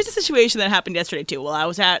right, so here's the situation that happened yesterday, too. Well, I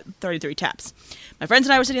was at 33 Taps. My friends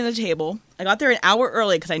and I were sitting at the table. I got there an hour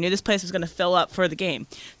early because I knew this place was going to fill up for the game.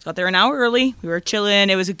 So got there an hour early. We were chilling.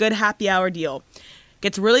 It was a good happy hour deal.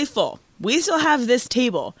 Gets really full. We still have this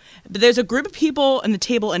table, but there's a group of people in the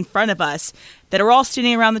table in front of us that are all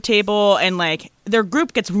standing around the table, and like their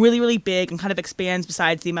group gets really, really big and kind of expands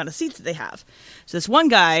besides the amount of seats that they have. So this one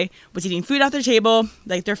guy was eating food off their table,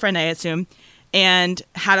 like their friend, I assume, and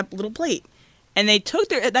had a little plate. And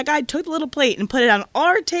that guy took the little plate and put it on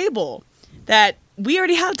our table that we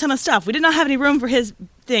already had a ton of stuff. We did not have any room for his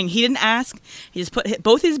thing. He didn't ask. He just put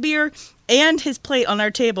both his beer and his plate on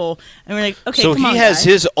our table, and we're like, okay, so come on, he has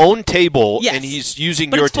guy. his own table, Yes. and he's using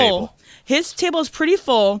But your it's full. table. His table is pretty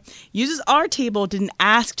full. Uses our table. Didn't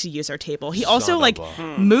ask to use our table. He also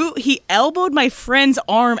he elbowed my friend's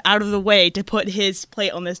arm out of the way to put his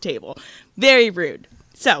plate on this table. Very rude.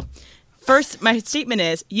 So, first, my statement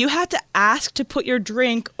is you have to ask to put your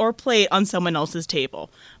drink or plate on someone else's table.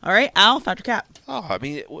 All right, Al, Dr. Cap. Oh, I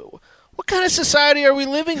mean, what kind of society are we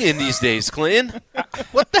living in these days, Clinton?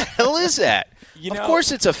 What the hell is that? Of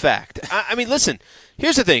course it's a fact. I mean, listen,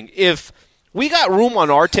 here's the thing. If we got room on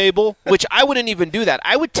our table, which I wouldn't even do that,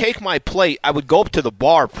 I would take my plate, I would go up to the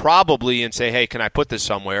bar probably and say, hey, can I put this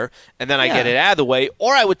somewhere? And then I get it out of the way.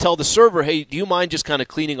 Or I would tell the server, hey, do you mind just kind of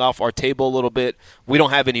cleaning off our table a little bit? We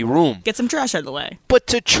don't have any room. Get some trash out of the way. But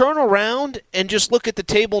to turn around and just look at the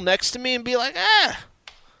table next to me and be like,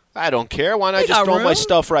 I don't care. Why not just throw my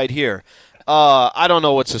stuff right here? I don't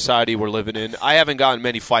know what society we're living in. I haven't gotten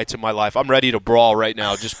many fights in my life. I'm ready to brawl right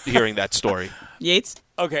now just hearing that story. Yates?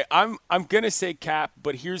 Okay, I'm gonna say Cap,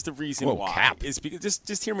 but here's the reason why. Cap. Is because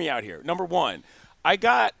just hear me out here. Number one, I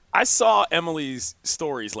saw Emily's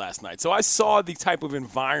stories last night, so I saw the type of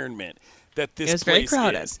environment that this place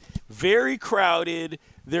is. Very crowded.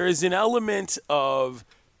 There is an element of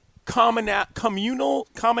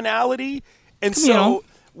communality, and so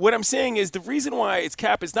what I'm saying is the reason why it's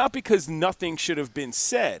Cap is not because nothing should have been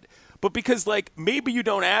said, but because like maybe you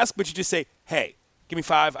don't ask, but you just say, hey, give me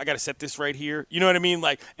 5. I got to set this right here. You know what I mean?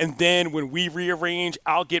 Like, and then when we rearrange,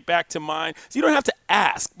 I'll get back to mine. So you don't have to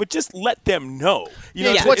ask, but just let them know. You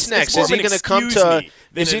know, what's next? Is he going to come to?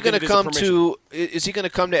 Is he going to come to? Is he going to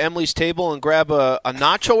come to Emily's table and grab a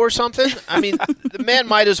nacho or something? I mean, the man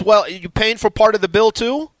might as well. You paying for part of the bill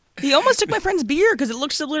too? He almost took my friend's beer because it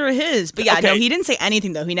looked similar to his. But no, he didn't say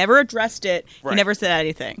anything though. He never addressed it. Right. He never said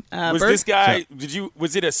anything. Was this guy?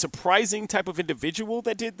 Was it a surprising type of individual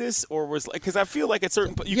that did this, or was like? Because I feel like at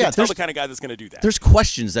certain you can tell the kind of guy that's going to do that. There's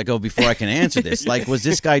questions that go before I can answer this. Like, was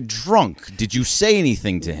this guy drunk? Did you say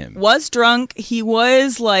anything to him? Was drunk. He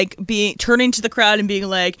was like turning to the crowd and being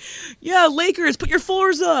like, "Yeah, Lakers, put your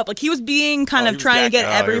floors up." Like he was being kind of trying to get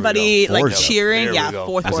everybody like cheering. Yeah,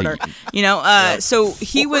 fourth quarter. So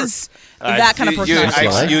he was. That kind of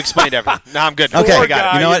personality. You explained everything. No, I'm good. Okay, I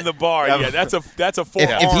got it. You know what? In the bar. Yeah, that's a full.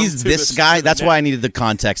 If he's this guy, that's why I needed the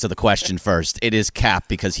context of the question first. It is Cap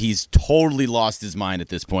because he's totally lost his mind at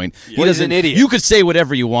this point. Yeah. He's an idiot. You could say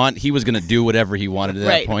whatever you want. He was going to do whatever he wanted at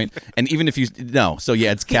that point. And even if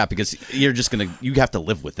it's Cap because you have to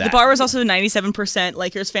live with that. The bar was also 97%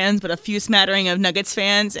 Lakers fans, but a few smattering of Nuggets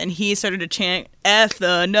fans, and he started to chant "F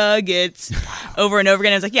the Nuggets" over and over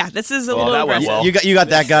again. I was like, yeah, this is a little aggressive. You got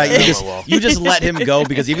that guy. You just let him go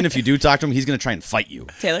because even if you do talk to him, he's going to try and fight you.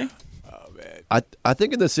 Taylor? Oh, man. I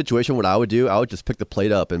think in this situation, what I would do, I would just pick the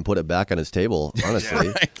plate up and put it back on his table, honestly.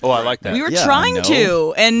 Right. Oh, I like that. We were trying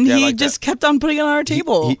to, and he just kept on putting it on our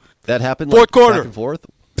table. That happened fourth quarter. Back and forth?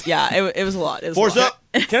 Yeah, it was a lot. Four's up.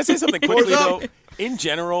 Can I say something quickly, though? In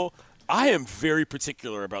general, I am very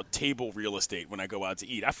particular about table real estate when I go out to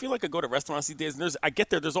eat. I feel like I go to restaurants these days, and I get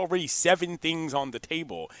there's already 7 things on the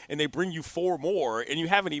table, and they bring you 4 more, and you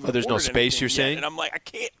haven't even. There's no space. You're saying, and I'm like, I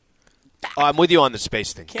can't. I'm with you on the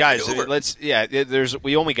space thing, guys. Let's.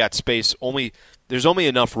 We only got space. There's only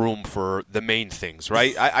enough room for the main things,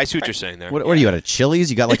 right? I see what you're saying there. What are you at a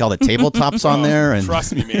Chili's? You got like all the tabletops on there, and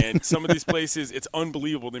trust me, man. Some of these places, it's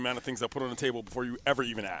unbelievable the amount of things I put on the table before you ever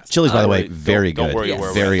even ask. Chili's, by the way, very good. Don't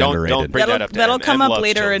worry, very underrated. Don't bring that up. That'll come up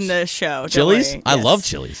later in the show. Chili's? I love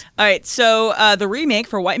Chili's. All right, so the remake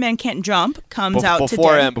for White Man Can't Jump comes out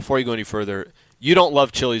today. Before you go any further, you don't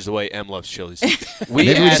love Chili's the way M loves Chili's. Maybe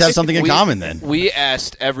we just have something in common then. We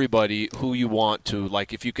asked everybody who you want to,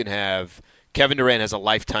 like, if you can have. Kevin Durant has a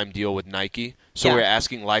lifetime deal with Nike. So Yeah. we're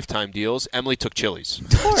asking lifetime deals. Emily took Chili's.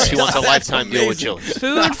 She wants a lifetime deal with Chili's.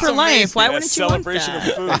 Food for life. Why wouldn't you want celebration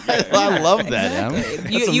that? of food? Yeah. I love that,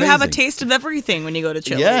 Exactly. Em. You have a taste of everything when you go to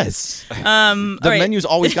Chili's. Yes. The The menu's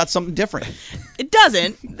always got something different. It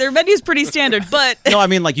doesn't. Their menu's pretty standard, but No, I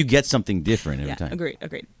mean, like, you get something different every yeah, time. agreed.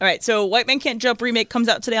 All right, so White Man Can't Jump remake comes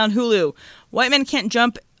out today on Hulu. White Man Can't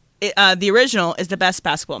Jump, the original, is the best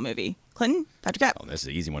basketball movie. Clinton, Patrick Cap. Oh, that's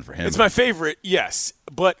an easy one for him. It's my favorite, yes.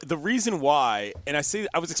 But the reason why, and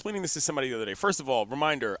I was explaining this to somebody the other day. First of all,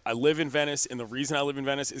 reminder, I live in Venice, and the reason I live in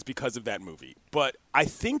Venice is because of that movie. But I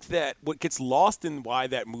think that what gets lost in why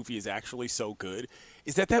that movie is actually so good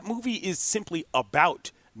is that movie is simply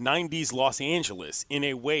about 90s Los Angeles in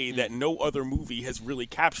a way that no other movie has really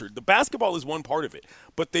captured. The basketball is one part of it,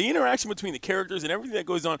 but the interaction between the characters and everything that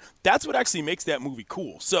goes on, that's what actually makes that movie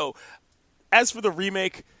cool. So as for the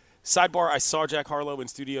remake, sidebar, I saw Jack Harlow in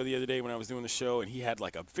studio the other day when I was doing the show, and he had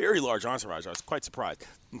like a very large entourage. I was quite surprised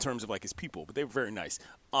in terms of like his people, but they were very nice.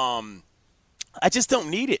 I just don't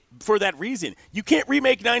need it for that reason. You can't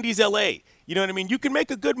remake 90s LA. You know what I mean? You can make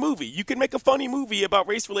a good movie. You can make a funny movie about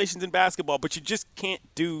race relations in basketball, but you just can't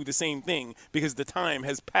do the same thing because the time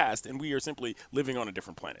has passed and we are simply living on a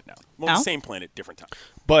different planet now. Well, the same planet, different time.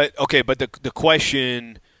 But the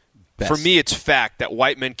question, for me, it's fact that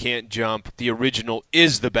White Men Can't Jump, the original,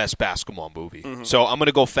 is the best basketball movie. Mm-hmm. So I'm going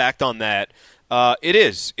to go fact on that. It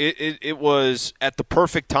is. It was at the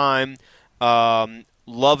perfect time.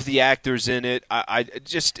 Love the actors in it.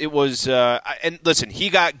 It was. And listen, He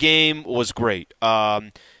Got Game was great.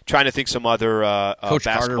 Trying to think some other Coach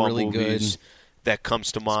basketball Carter, really movies good. That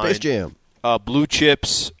comes to mind. Space Jam. Blue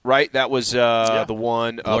Chips, right? That was the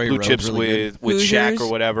one. Blue Road's Chips really with Shaq or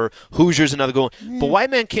whatever. Hoosiers, another good one. But White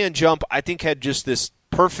Man Can't Jump, I think, had just this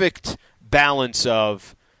perfect balance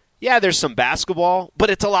of, there's some basketball, but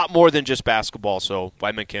it's a lot more than just basketball. So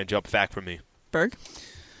White Man Can't Jump, fact for me. Berg?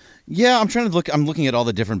 Yeah, I'm looking at all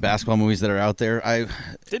the different basketball movies that are out there. I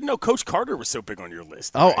didn't know Coach Carter was so big on your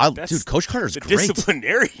list. Oh, right? dude, Coach Carter's the great.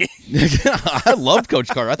 Disciplinarian. I loved Coach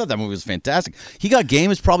Carter. I thought that movie was fantastic. He Got Game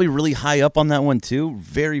is probably really high up on that one too.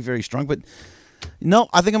 Very, very strong. But no,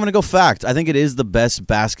 I think I'm going to go fact. I think it is the best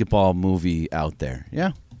basketball movie out there.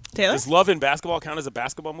 Yeah. Taylor? Does Love and Basketball count as a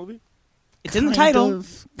basketball movie? It's in the title.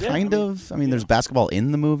 Kind of. I mean, there's basketball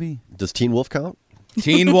in the movie. Does Teen Wolf count?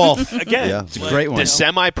 Teen Wolf. Again. Yeah. It's a great one. Does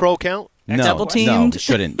Semi-Pro count? No, Double no, teamed. it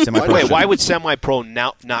shouldn't. Semi-pro Wait, why shouldn't. would Semi-Pro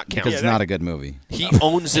not count? Because it's not a good movie. He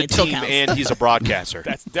owns the It still team counts. and he's a broadcaster.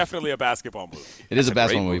 That's definitely a basketball movie. It is a a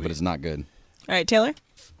basketball great movie, movie. but it's not good. All right, Taylor?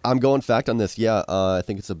 I'm going fact on this. Yeah, I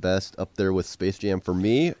think it's the best up there with Space Jam for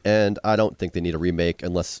me, and I don't think they need a remake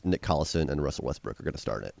unless Nick Collison and Russell Westbrook are going to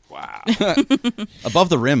start it. Wow. Above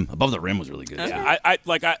the Rim. Above the Rim was really good. Yeah,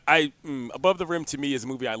 Above the Rim to me is a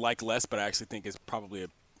movie I like less, but I actually think is probably a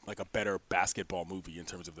better basketball movie in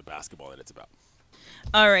terms of the basketball that it's about.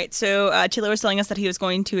 All right, so Taylor was telling us that he was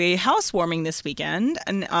going to a housewarming this weekend.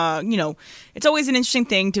 And, it's always an interesting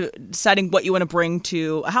thing to deciding what you want to bring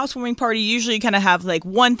to a housewarming party. Usually you kind of have,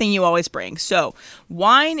 one thing you always bring. So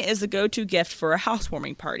wine is the go-to gift for a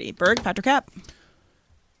housewarming party. Berg, Patrick Cap?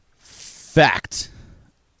 Fact.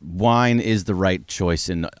 Wine is the right choice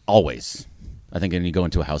in always. I think when you go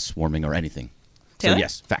into a housewarming or anything. Taylor? So,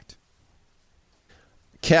 yes, fact.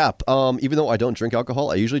 Cap, even though I don't drink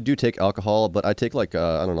alcohol, I usually do take alcohol, but I take like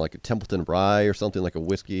a Templeton Rye or something, like a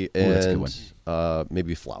whiskey, that's a good and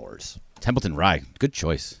maybe flowers. Templeton Rye. Good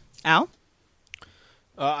choice. Al?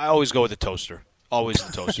 I always go with the toaster. Always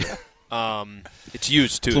the toaster. It's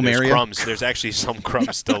used, too. Plumeria? There's crumbs. There's actually some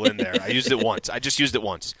crumbs still in there. I used it once. I just used it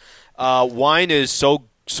once. Wine is so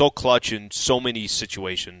clutch in so many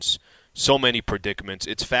situations, so many predicaments.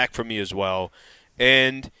 It's fact for me as well.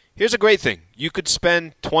 And here's a great thing. You could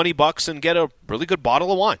spend $20 and get a really good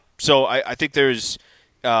bottle of wine. So I think there's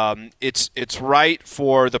it's right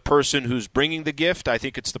for the person who's bringing the gift. I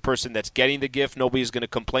think it's the person that's getting the gift. Nobody's going to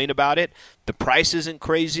complain about it. The price isn't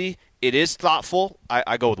crazy. It is thoughtful.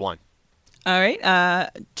 I go with wine. All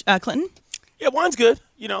right, Clinton? Yeah, wine's good.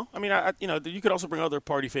 You could also bring other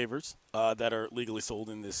party favors that are legally sold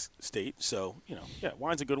in this state. So,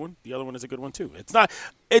 wine's a good one. The other one is a good one too. It's not.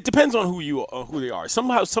 It depends on who they are.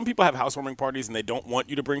 Some people have housewarming parties and they don't want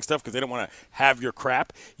you to bring stuff because they don't want to have your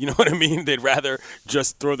crap. You know what I mean? They'd rather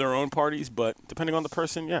just throw their own parties. But depending on the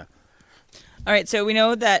person, yeah. All right, so we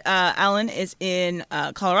know that Alan is in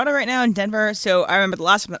Colorado right now, in Denver. So I remember the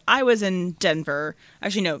last time that I was in Denver.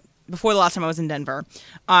 Actually, no. Before the last time I was in Denver,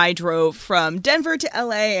 I drove from Denver to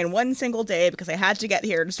LA in one single day because I had to get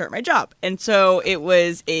here to start my job. And so it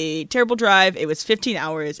was a terrible drive. It was 15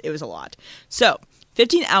 hours. It was a lot. So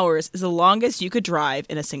 15 hours is the longest you could drive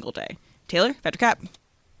in a single day. Taylor, Patrick Cap?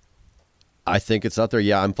 I think it's out there.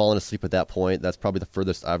 Yeah, I'm falling asleep at that point. That's probably the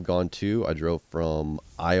furthest I've gone to. I drove from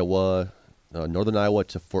Iowa, northern Iowa,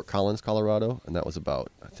 to Fort Collins, Colorado, and that was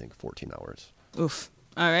about, I think, 14 hours. Oof.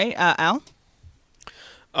 All right, Al?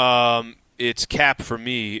 It's cap for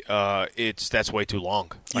me. That's way too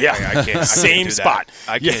long. Like, I can't. Same spot.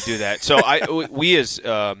 I can't do that. So we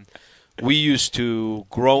used to,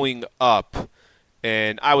 growing up,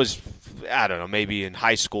 and I was, I don't know, maybe in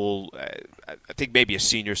high school, I think maybe a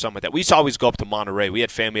senior or something like that. We used to always go up to Monterey. We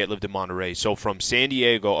had family that lived in Monterey. So from San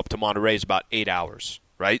Diego up to Monterey is about 8 hours,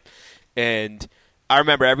 right? And I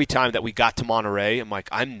remember every time that we got to Monterey, I'm like,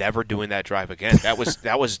 I'm never doing that drive again. That was,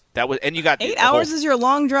 and you got 8 hours is your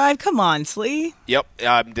long drive. Come on, Slee. Yep,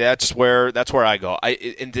 that's where I go.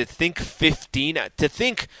 And to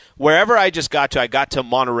think wherever I just got to, I got to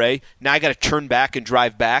Monterey. Now I got to turn back and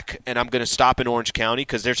drive back, and I'm going to stop in Orange County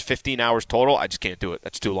because there's 15 hours total. I just can't do it.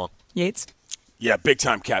 That's too long. Yates. Yeah, big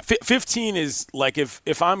time cap. 15 is like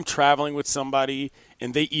if I'm traveling with somebody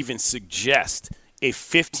and they even suggest a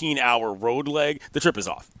 15-hour road leg, the trip is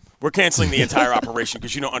off. We're canceling the entire operation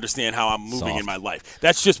because you don't understand how I'm moving in my life.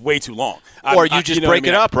 That's just way too long. Or you just break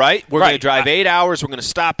it up, right? We're going to drive 8 hours. We're going to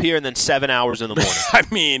stop here and then 7 hours in the morning. I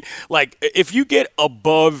mean, like, if you get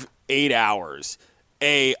above 8 hours,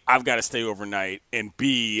 A, I've got to stay overnight, and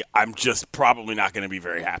B, I'm just probably not going to be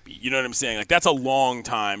very happy. You know what I'm saying? Like, that's a long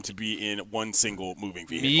time to be in one single moving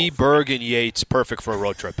vehicle. Me, Berg, and Yates, perfect for a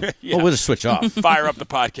road trip. Yeah. Well, we'll just switch off. Fire up the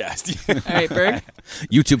podcast. All right, Berg.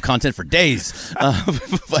 YouTube content for days.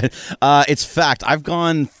 But it's fact. I've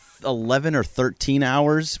gone 11 or 13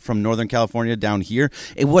 hours from Northern California down here.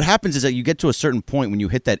 And what happens is that you get to a certain point when you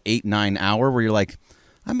hit that 8-9 hour where you're like,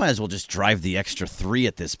 I might as well just drive the extra 3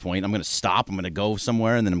 at this point. I'm going to stop. I'm going to go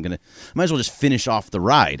somewhere, and then I might as well just finish off the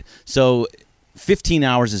ride. So 15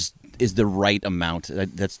 hours is the right amount.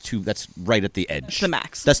 That's right at the edge. That's the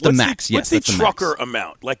max. That's the max. What's yes, the trucker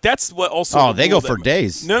amount? Like, that's what also. Oh, they go for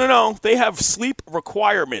days. No. They have sleep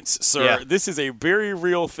requirements, sir. Yeah. This is a very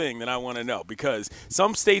real thing that I want to know because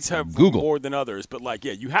some states have Google. more than others. But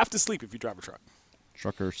you have to sleep if you drive a truck.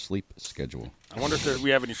 Trucker sleep schedule. I wonder if we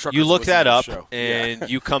have any truckers. You look that up, show. and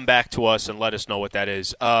you come back to us and let us know what that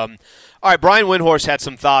is. All right, Brian Windhorst had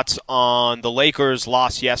some thoughts on the Lakers'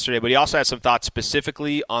 loss yesterday, but he also had some thoughts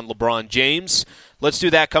specifically on LeBron James. Let's do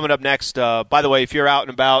that coming up next. By the way, if you're out and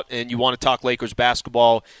about and you want to talk Lakers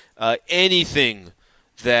basketball, anything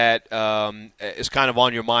that is kind of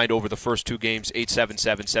on your mind over the first 2 games,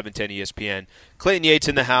 877-710 ESPN. Clayton Yates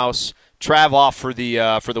in the house. Trav off for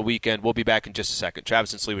the weekend. We'll be back in just a second.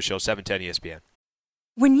 Travis and Sliwa Show, 710 ESPN.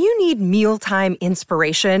 When you need mealtime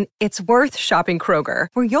inspiration, it's worth shopping Kroger,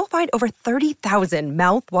 where you'll find over 30,000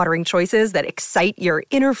 mouth-watering choices that excite your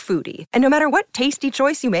inner foodie. And no matter what tasty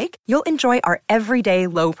choice you make, you'll enjoy our everyday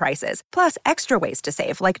low prices, plus extra ways to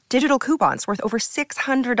save, like digital coupons worth over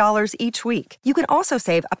 $600 each week. You can also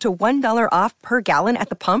save up to $1 off per gallon at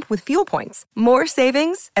the pump with fuel points. More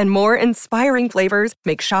savings and more inspiring flavors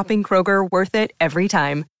make shopping Kroger worth it every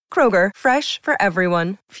time. Kroger, fresh for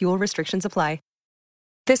everyone. Fuel restrictions apply.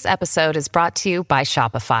 This episode is brought to you by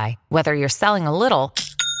Shopify. Whether you're selling a little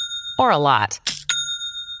or a lot,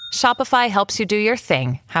 Shopify helps you do your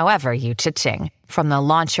thing, however you cha-ching. From the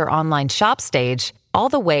launch your online shop stage, all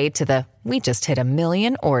the way to the we just hit 1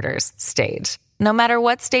 million orders stage. No matter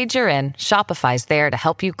what stage you're in, Shopify's there to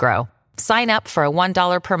help you grow. Sign up for a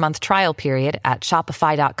 $1 per month trial period at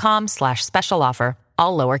shopify.com/special offer,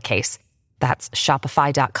 all lowercase. That's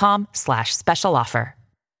shopify.com/special offer.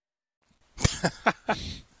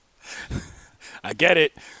 I get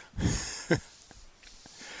it.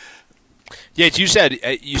 Yates, you said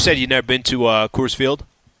you'd never been to Coors Field?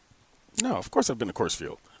 No, of course I've been to Coors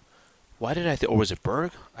Field. Why did I think? Or was it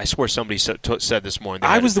Berg? I swear somebody said this morning.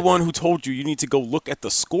 I was the one who told you need to go look at the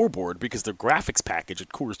scoreboard because their graphics package at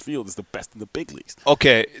Coors Field is the best in the big leagues.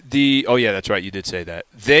 Okay. Oh yeah, that's right. You did say that.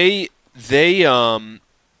 They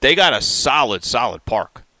got a solid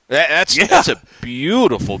park. That's a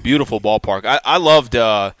beautiful, beautiful ballpark. I loved.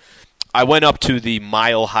 I went up to the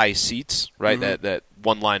mile-high seats, right? Mm-hmm. That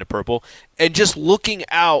one line of purple, and just looking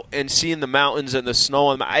out and seeing the mountains and the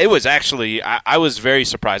snow. It was actually, I was very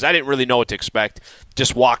surprised. I didn't really know what to expect.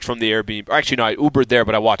 Just walked from the Airbnb. Actually, no, I Ubered there,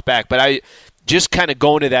 but I walked back. But I just kind of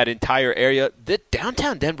going to that entire area. The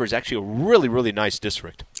downtown Denver is actually a really, really nice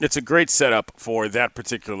district. It's a great setup for that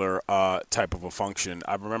particular type of a function.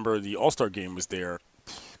 I remember the All-Star game was there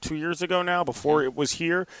 2 years ago now, before it was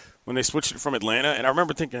here, when they switched it from Atlanta. And I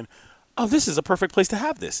remember thinking, oh, this is a perfect place to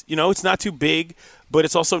have this. You know, it's not too big, but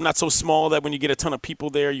it's also not so small that when you get a ton of people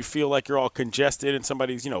there, you feel like you're all congested and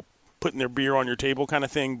somebody's, putting their beer on your table kind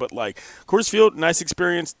of thing. But like Coors Field, nice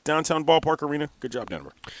experience, downtown ballpark arena. Good job,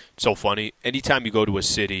 Denver. So funny. Anytime you go to a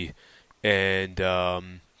city and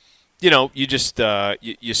you just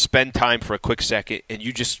you spend time for a quick second and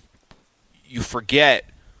you forget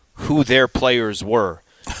who their players were.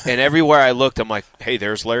 And everywhere I looked, I'm like, hey,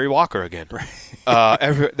 there's Larry Walker again.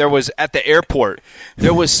 There was at the airport,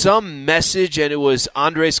 there was some message, and it was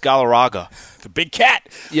Andres Galarraga. The big cat.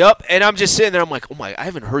 Yep. And I'm just sitting there. I'm like, oh, my, I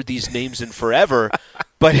haven't heard these names in forever.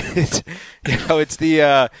 But it's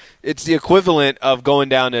the equivalent of going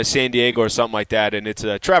down to San Diego or something like that, and it's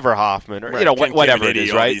Trevor Hoffman or, whatever it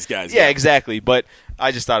is, right? These guys, yeah, exactly. But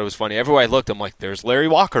I just thought it was funny. Everywhere I looked, I'm like, there's Larry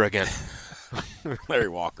Walker again. Larry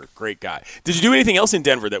Walker, great guy. Did you do anything else in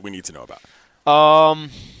Denver that we need to know about?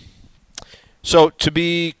 So to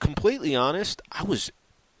be completely honest,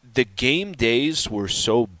 the game days were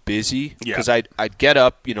so busy because I'd get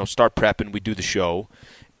up, start prepping, we do the show,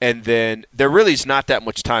 and then there really is not that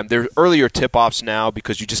much time. There are earlier tip-offs now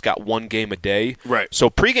because you just got one game a day. Right. So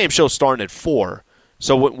pregame show's starting at 4.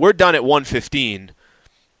 So when we're done at 1:15.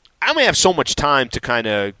 I only have so much time to kind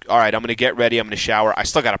of, all right, I'm going to get ready, I'm going to shower. I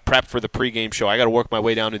still got to prep for the pregame show. I got to work my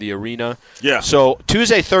way down to the arena. Yeah. So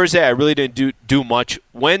Tuesday, Thursday, I really didn't do much.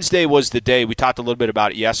 Wednesday was the day, we talked a little bit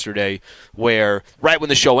about it yesterday, where right when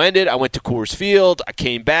the show ended, I went to Coors Field, I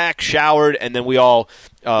came back, showered, and then we had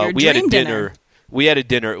a dinner. We had a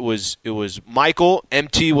dinner. It was Michael.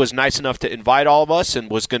 MT was nice enough to invite all of us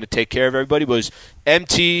and was going to take care of everybody. It was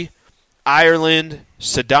MT, Ireland,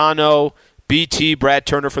 Sedano, BT, Brad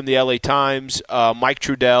Turner from the LA Times, Mike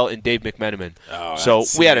Trudell, and Dave McMenamin. So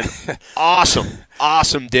we had an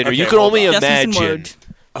awesome dinner. Okay, you can only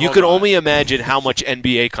only imagine how much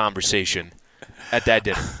NBA conversation at that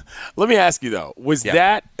dinner. Let me ask you though, is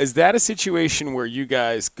that a situation where you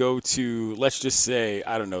guys go to, let's just say,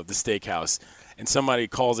 I don't know, the steakhouse, and somebody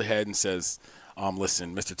calls ahead and says,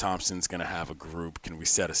 listen, Mr. Thompson's going to have a group. Can we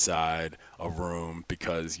set aside a room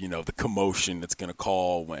because, the commotion that's going to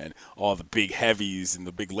call when all the big heavies and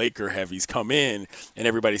the big Laker heavies come in and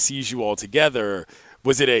everybody sees you all together?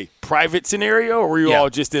 Was it a private scenario or were you all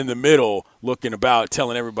just in the middle looking about,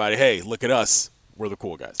 telling everybody, hey, look at us. We're the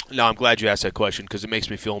cool guys? No, I'm glad you asked that question because it makes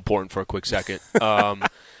me feel important for a quick second. Michael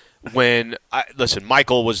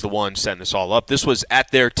was the one setting this all up. This was at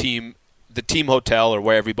their team. The team hotel or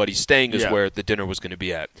where everybody's staying is where the dinner was going to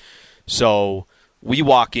be at. So we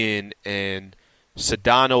walk in, and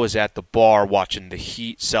Sedano is at the bar watching the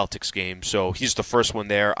Heat-Celtics game. So he's the first one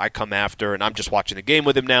there. I come after, and I'm just watching the game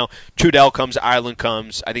with him now. Trudell comes, Ireland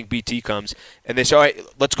comes, I think BT comes, and they say, all right,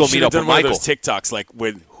 let's go meet up with Michael. One of those TikToks, like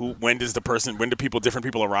when do different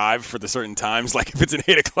people arrive for the certain times? Like if it's an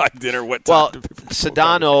 8 o'clock dinner, what time? Well,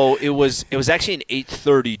 Sedano, it was actually an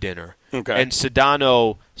 8:30 dinner. Okay. And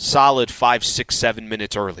Sedano, solid 5, 6, 7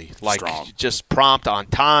 minutes early. Strong. Just prompt on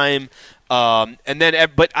time. But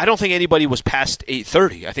I don't think anybody was past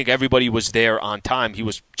 8:30. I think everybody was there on time. He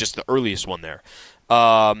was just the earliest one there.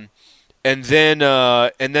 And then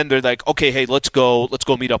they're like, okay, hey, let's go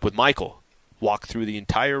meet up with Michael. Walk through the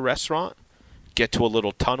entire restaurant, get to a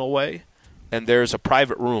little tunnelway, and there's a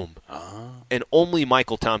private room. And only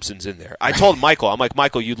Michael Thompson's in there. I told Michael, I'm like,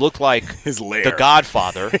 Michael, you look like his lair. The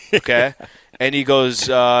Godfather, okay? And he goes,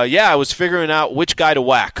 I was figuring out which guy to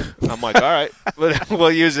whack. I'm like, all right,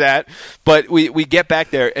 we'll use that. But we get back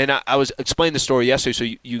there, and I was explaining the story yesterday. So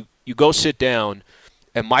you go sit down,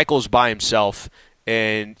 and Michael's by himself,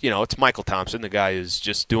 and, it's Michael Thompson. The guy is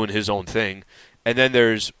just doing his own thing. And then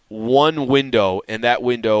there's one window, and that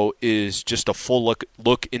window is just a full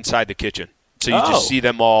look inside the kitchen. So you just see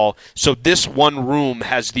them all. So this one room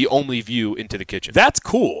has the only view into the kitchen. That's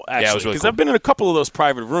cool, actually. Yeah, it was really because cool. I've been in a couple of those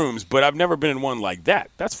private rooms, but I've never been in one like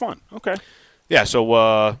that. That's fun. Okay. Yeah,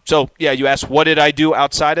 so you asked what did I do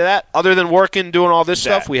outside of that? Other than working, doing all this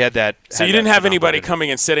stuff, we had that. So you didn't have anybody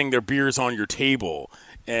coming and setting their beers on your table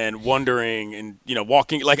and wondering and,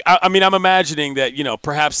 walking. Like, I'm imagining that,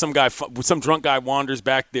 perhaps some drunk guy wanders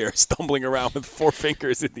back there stumbling around with 4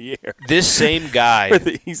 fingers in the air. This same guy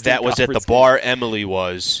that was at the bar Emily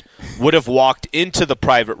would have walked into the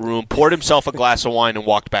private room, poured himself a glass of wine, and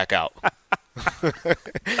walked back out.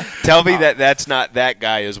 Tell me that's not that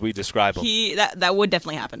guy as we describe him. That would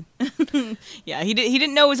definitely happen. Yeah, he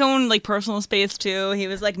didn't know his own personal space too. He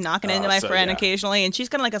was knocking into my friend occasionally, and she's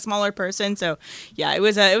kind of a smaller person. So yeah, it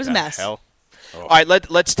was a mess. Hell. All right,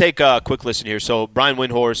 let's take a quick listen here. So Brian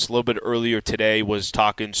Windhorst, a little bit earlier today, was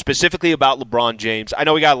talking specifically about LeBron James. I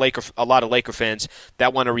know we got a lot of Laker fans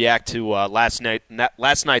that want to react to last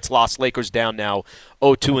night's loss. Lakers down now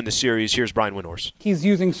 0-2 in the series. Here's Brian Windhorst. He's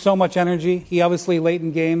using so much energy. He obviously late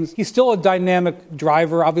in games. He's still a dynamic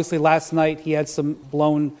driver. Obviously last night he had some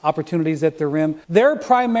blown opportunities at the rim. Their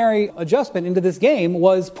primary adjustment into this game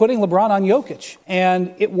was putting LeBron on Jokic.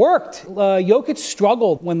 And it worked. Jokic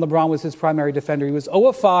struggled when LeBron was his primary defender. He was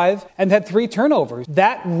 0-5 and had 3 turnovers.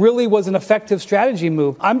 That really was an effective strategy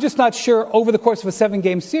move. I'm just not sure over the course of a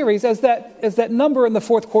 7-game series, as that number in the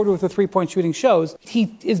fourth quarter with the 3-point shooting shows,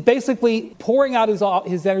 he is basically pouring out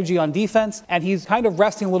his energy on defense, and he's kind of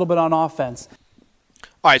resting a little bit on offense.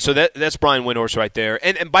 All right, so that's Brian Windhorst right there.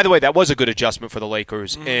 And by the way, that was a good adjustment for the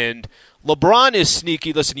Lakers. Mm-hmm. And LeBron is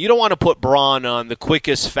sneaky. Listen, you don't want to put Bron on the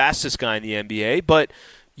quickest, fastest guy in the NBA, but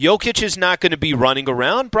Jokic is not going to be running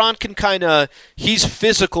around. Bron can he's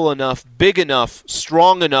physical enough, big enough,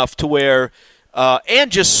 strong enough to where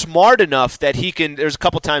and just smart enough that he can – there's a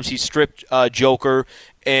couple times he stripped Joker,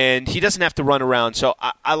 and he doesn't have to run around. So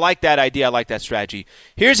I like that idea. I like that strategy.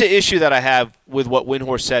 Here's an issue that I have with what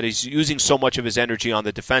Windhorst said. He's using so much of his energy on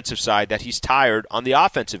the defensive side that he's tired on the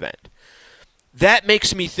offensive end. That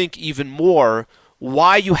makes me think even more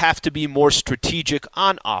why you have to be more strategic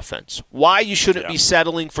on offense, why you shouldn't be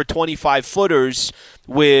settling for 25-footers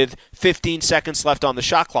with 15 seconds left on the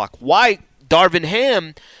shot clock, why Darvin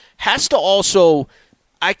Ham has to also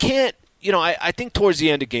 – I think towards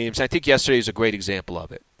the end of games, I think yesterday is a great example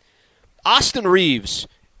of it. Austin Reeves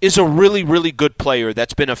is a really, really good player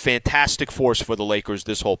that's been a fantastic force for the Lakers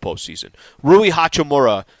this whole postseason. Rui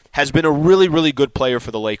Hachimura has been a really, really good player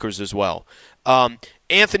for the Lakers as well.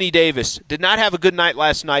 Anthony Davis did not have a good night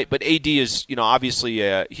last night, but AD is,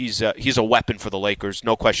 obviously he's a weapon for the Lakers,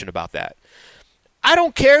 no question about that. I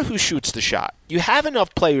don't care who shoots the shot. You have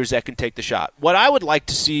enough players that can take the shot. What I would like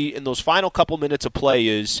to see in those final couple minutes of play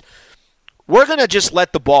is we're going to just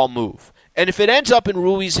let the ball move. And if it ends up in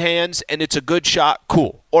Rui's hands and it's a good shot,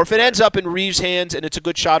 cool. Or if it ends up in Reeves' hands and it's a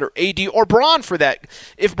good shot, or AD, or Bron for that.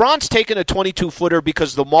 If Bron's taken a 22-footer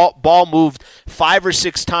because the ball moved 5 or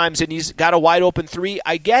 6 times and he's got a wide-open 3,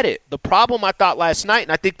 I get it. The problem I thought last night,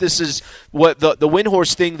 and I think this is what the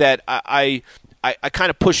Windhorst thing that I kind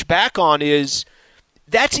of push back on is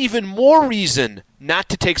that's even more reason not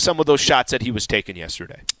to take some of those shots that he was taking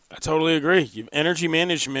yesterday. I totally agree. Energy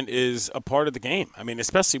management is a part of the game. I mean,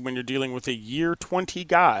 especially when you're dealing with a year 20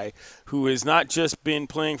 guy who has not just been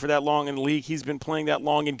playing for that long in the league. He's been playing that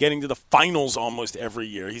long and getting to the finals almost every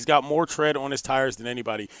year. He's got more tread on his tires than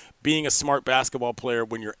anybody. Being a smart basketball player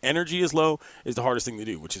when your energy is low is the hardest thing to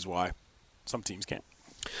do, which is why some teams can't.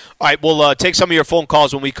 All right, we'll take some of your phone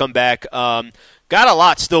calls when we come back. Got a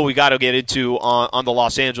lot still we got to get into on the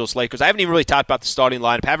Los Angeles Lakers. I haven't even really talked about the starting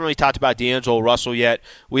lineup. Haven't really talked about D'Angelo Russell yet.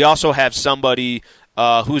 We also have somebody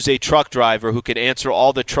who's a truck driver who can answer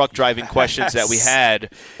all the truck driving questions that we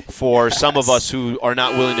had for some of us who are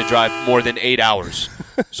not willing to drive more than 8 hours.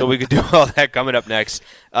 So we could do all that coming up next.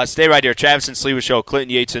 Stay right here. Travis and Sliwa Show.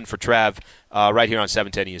 Clinton Yates in for Trav right here on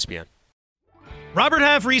 710 ESPN. Robert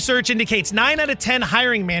Half research indicates 9 out of 10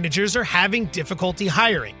 hiring managers are having difficulty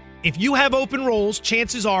hiring. If you have open roles,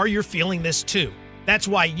 chances are you're feeling this too. That's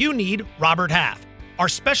why you need Robert Half. Our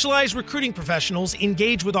specialized recruiting professionals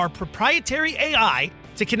engage with our proprietary AI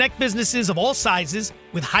to connect businesses of all sizes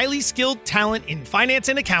with highly skilled talent in finance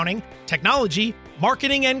and accounting, technology,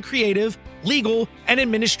 marketing and creative, legal, and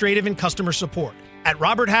administrative and customer support. At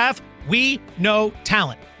Robert Half, we know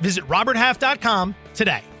talent. Visit roberthalf.com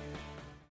today.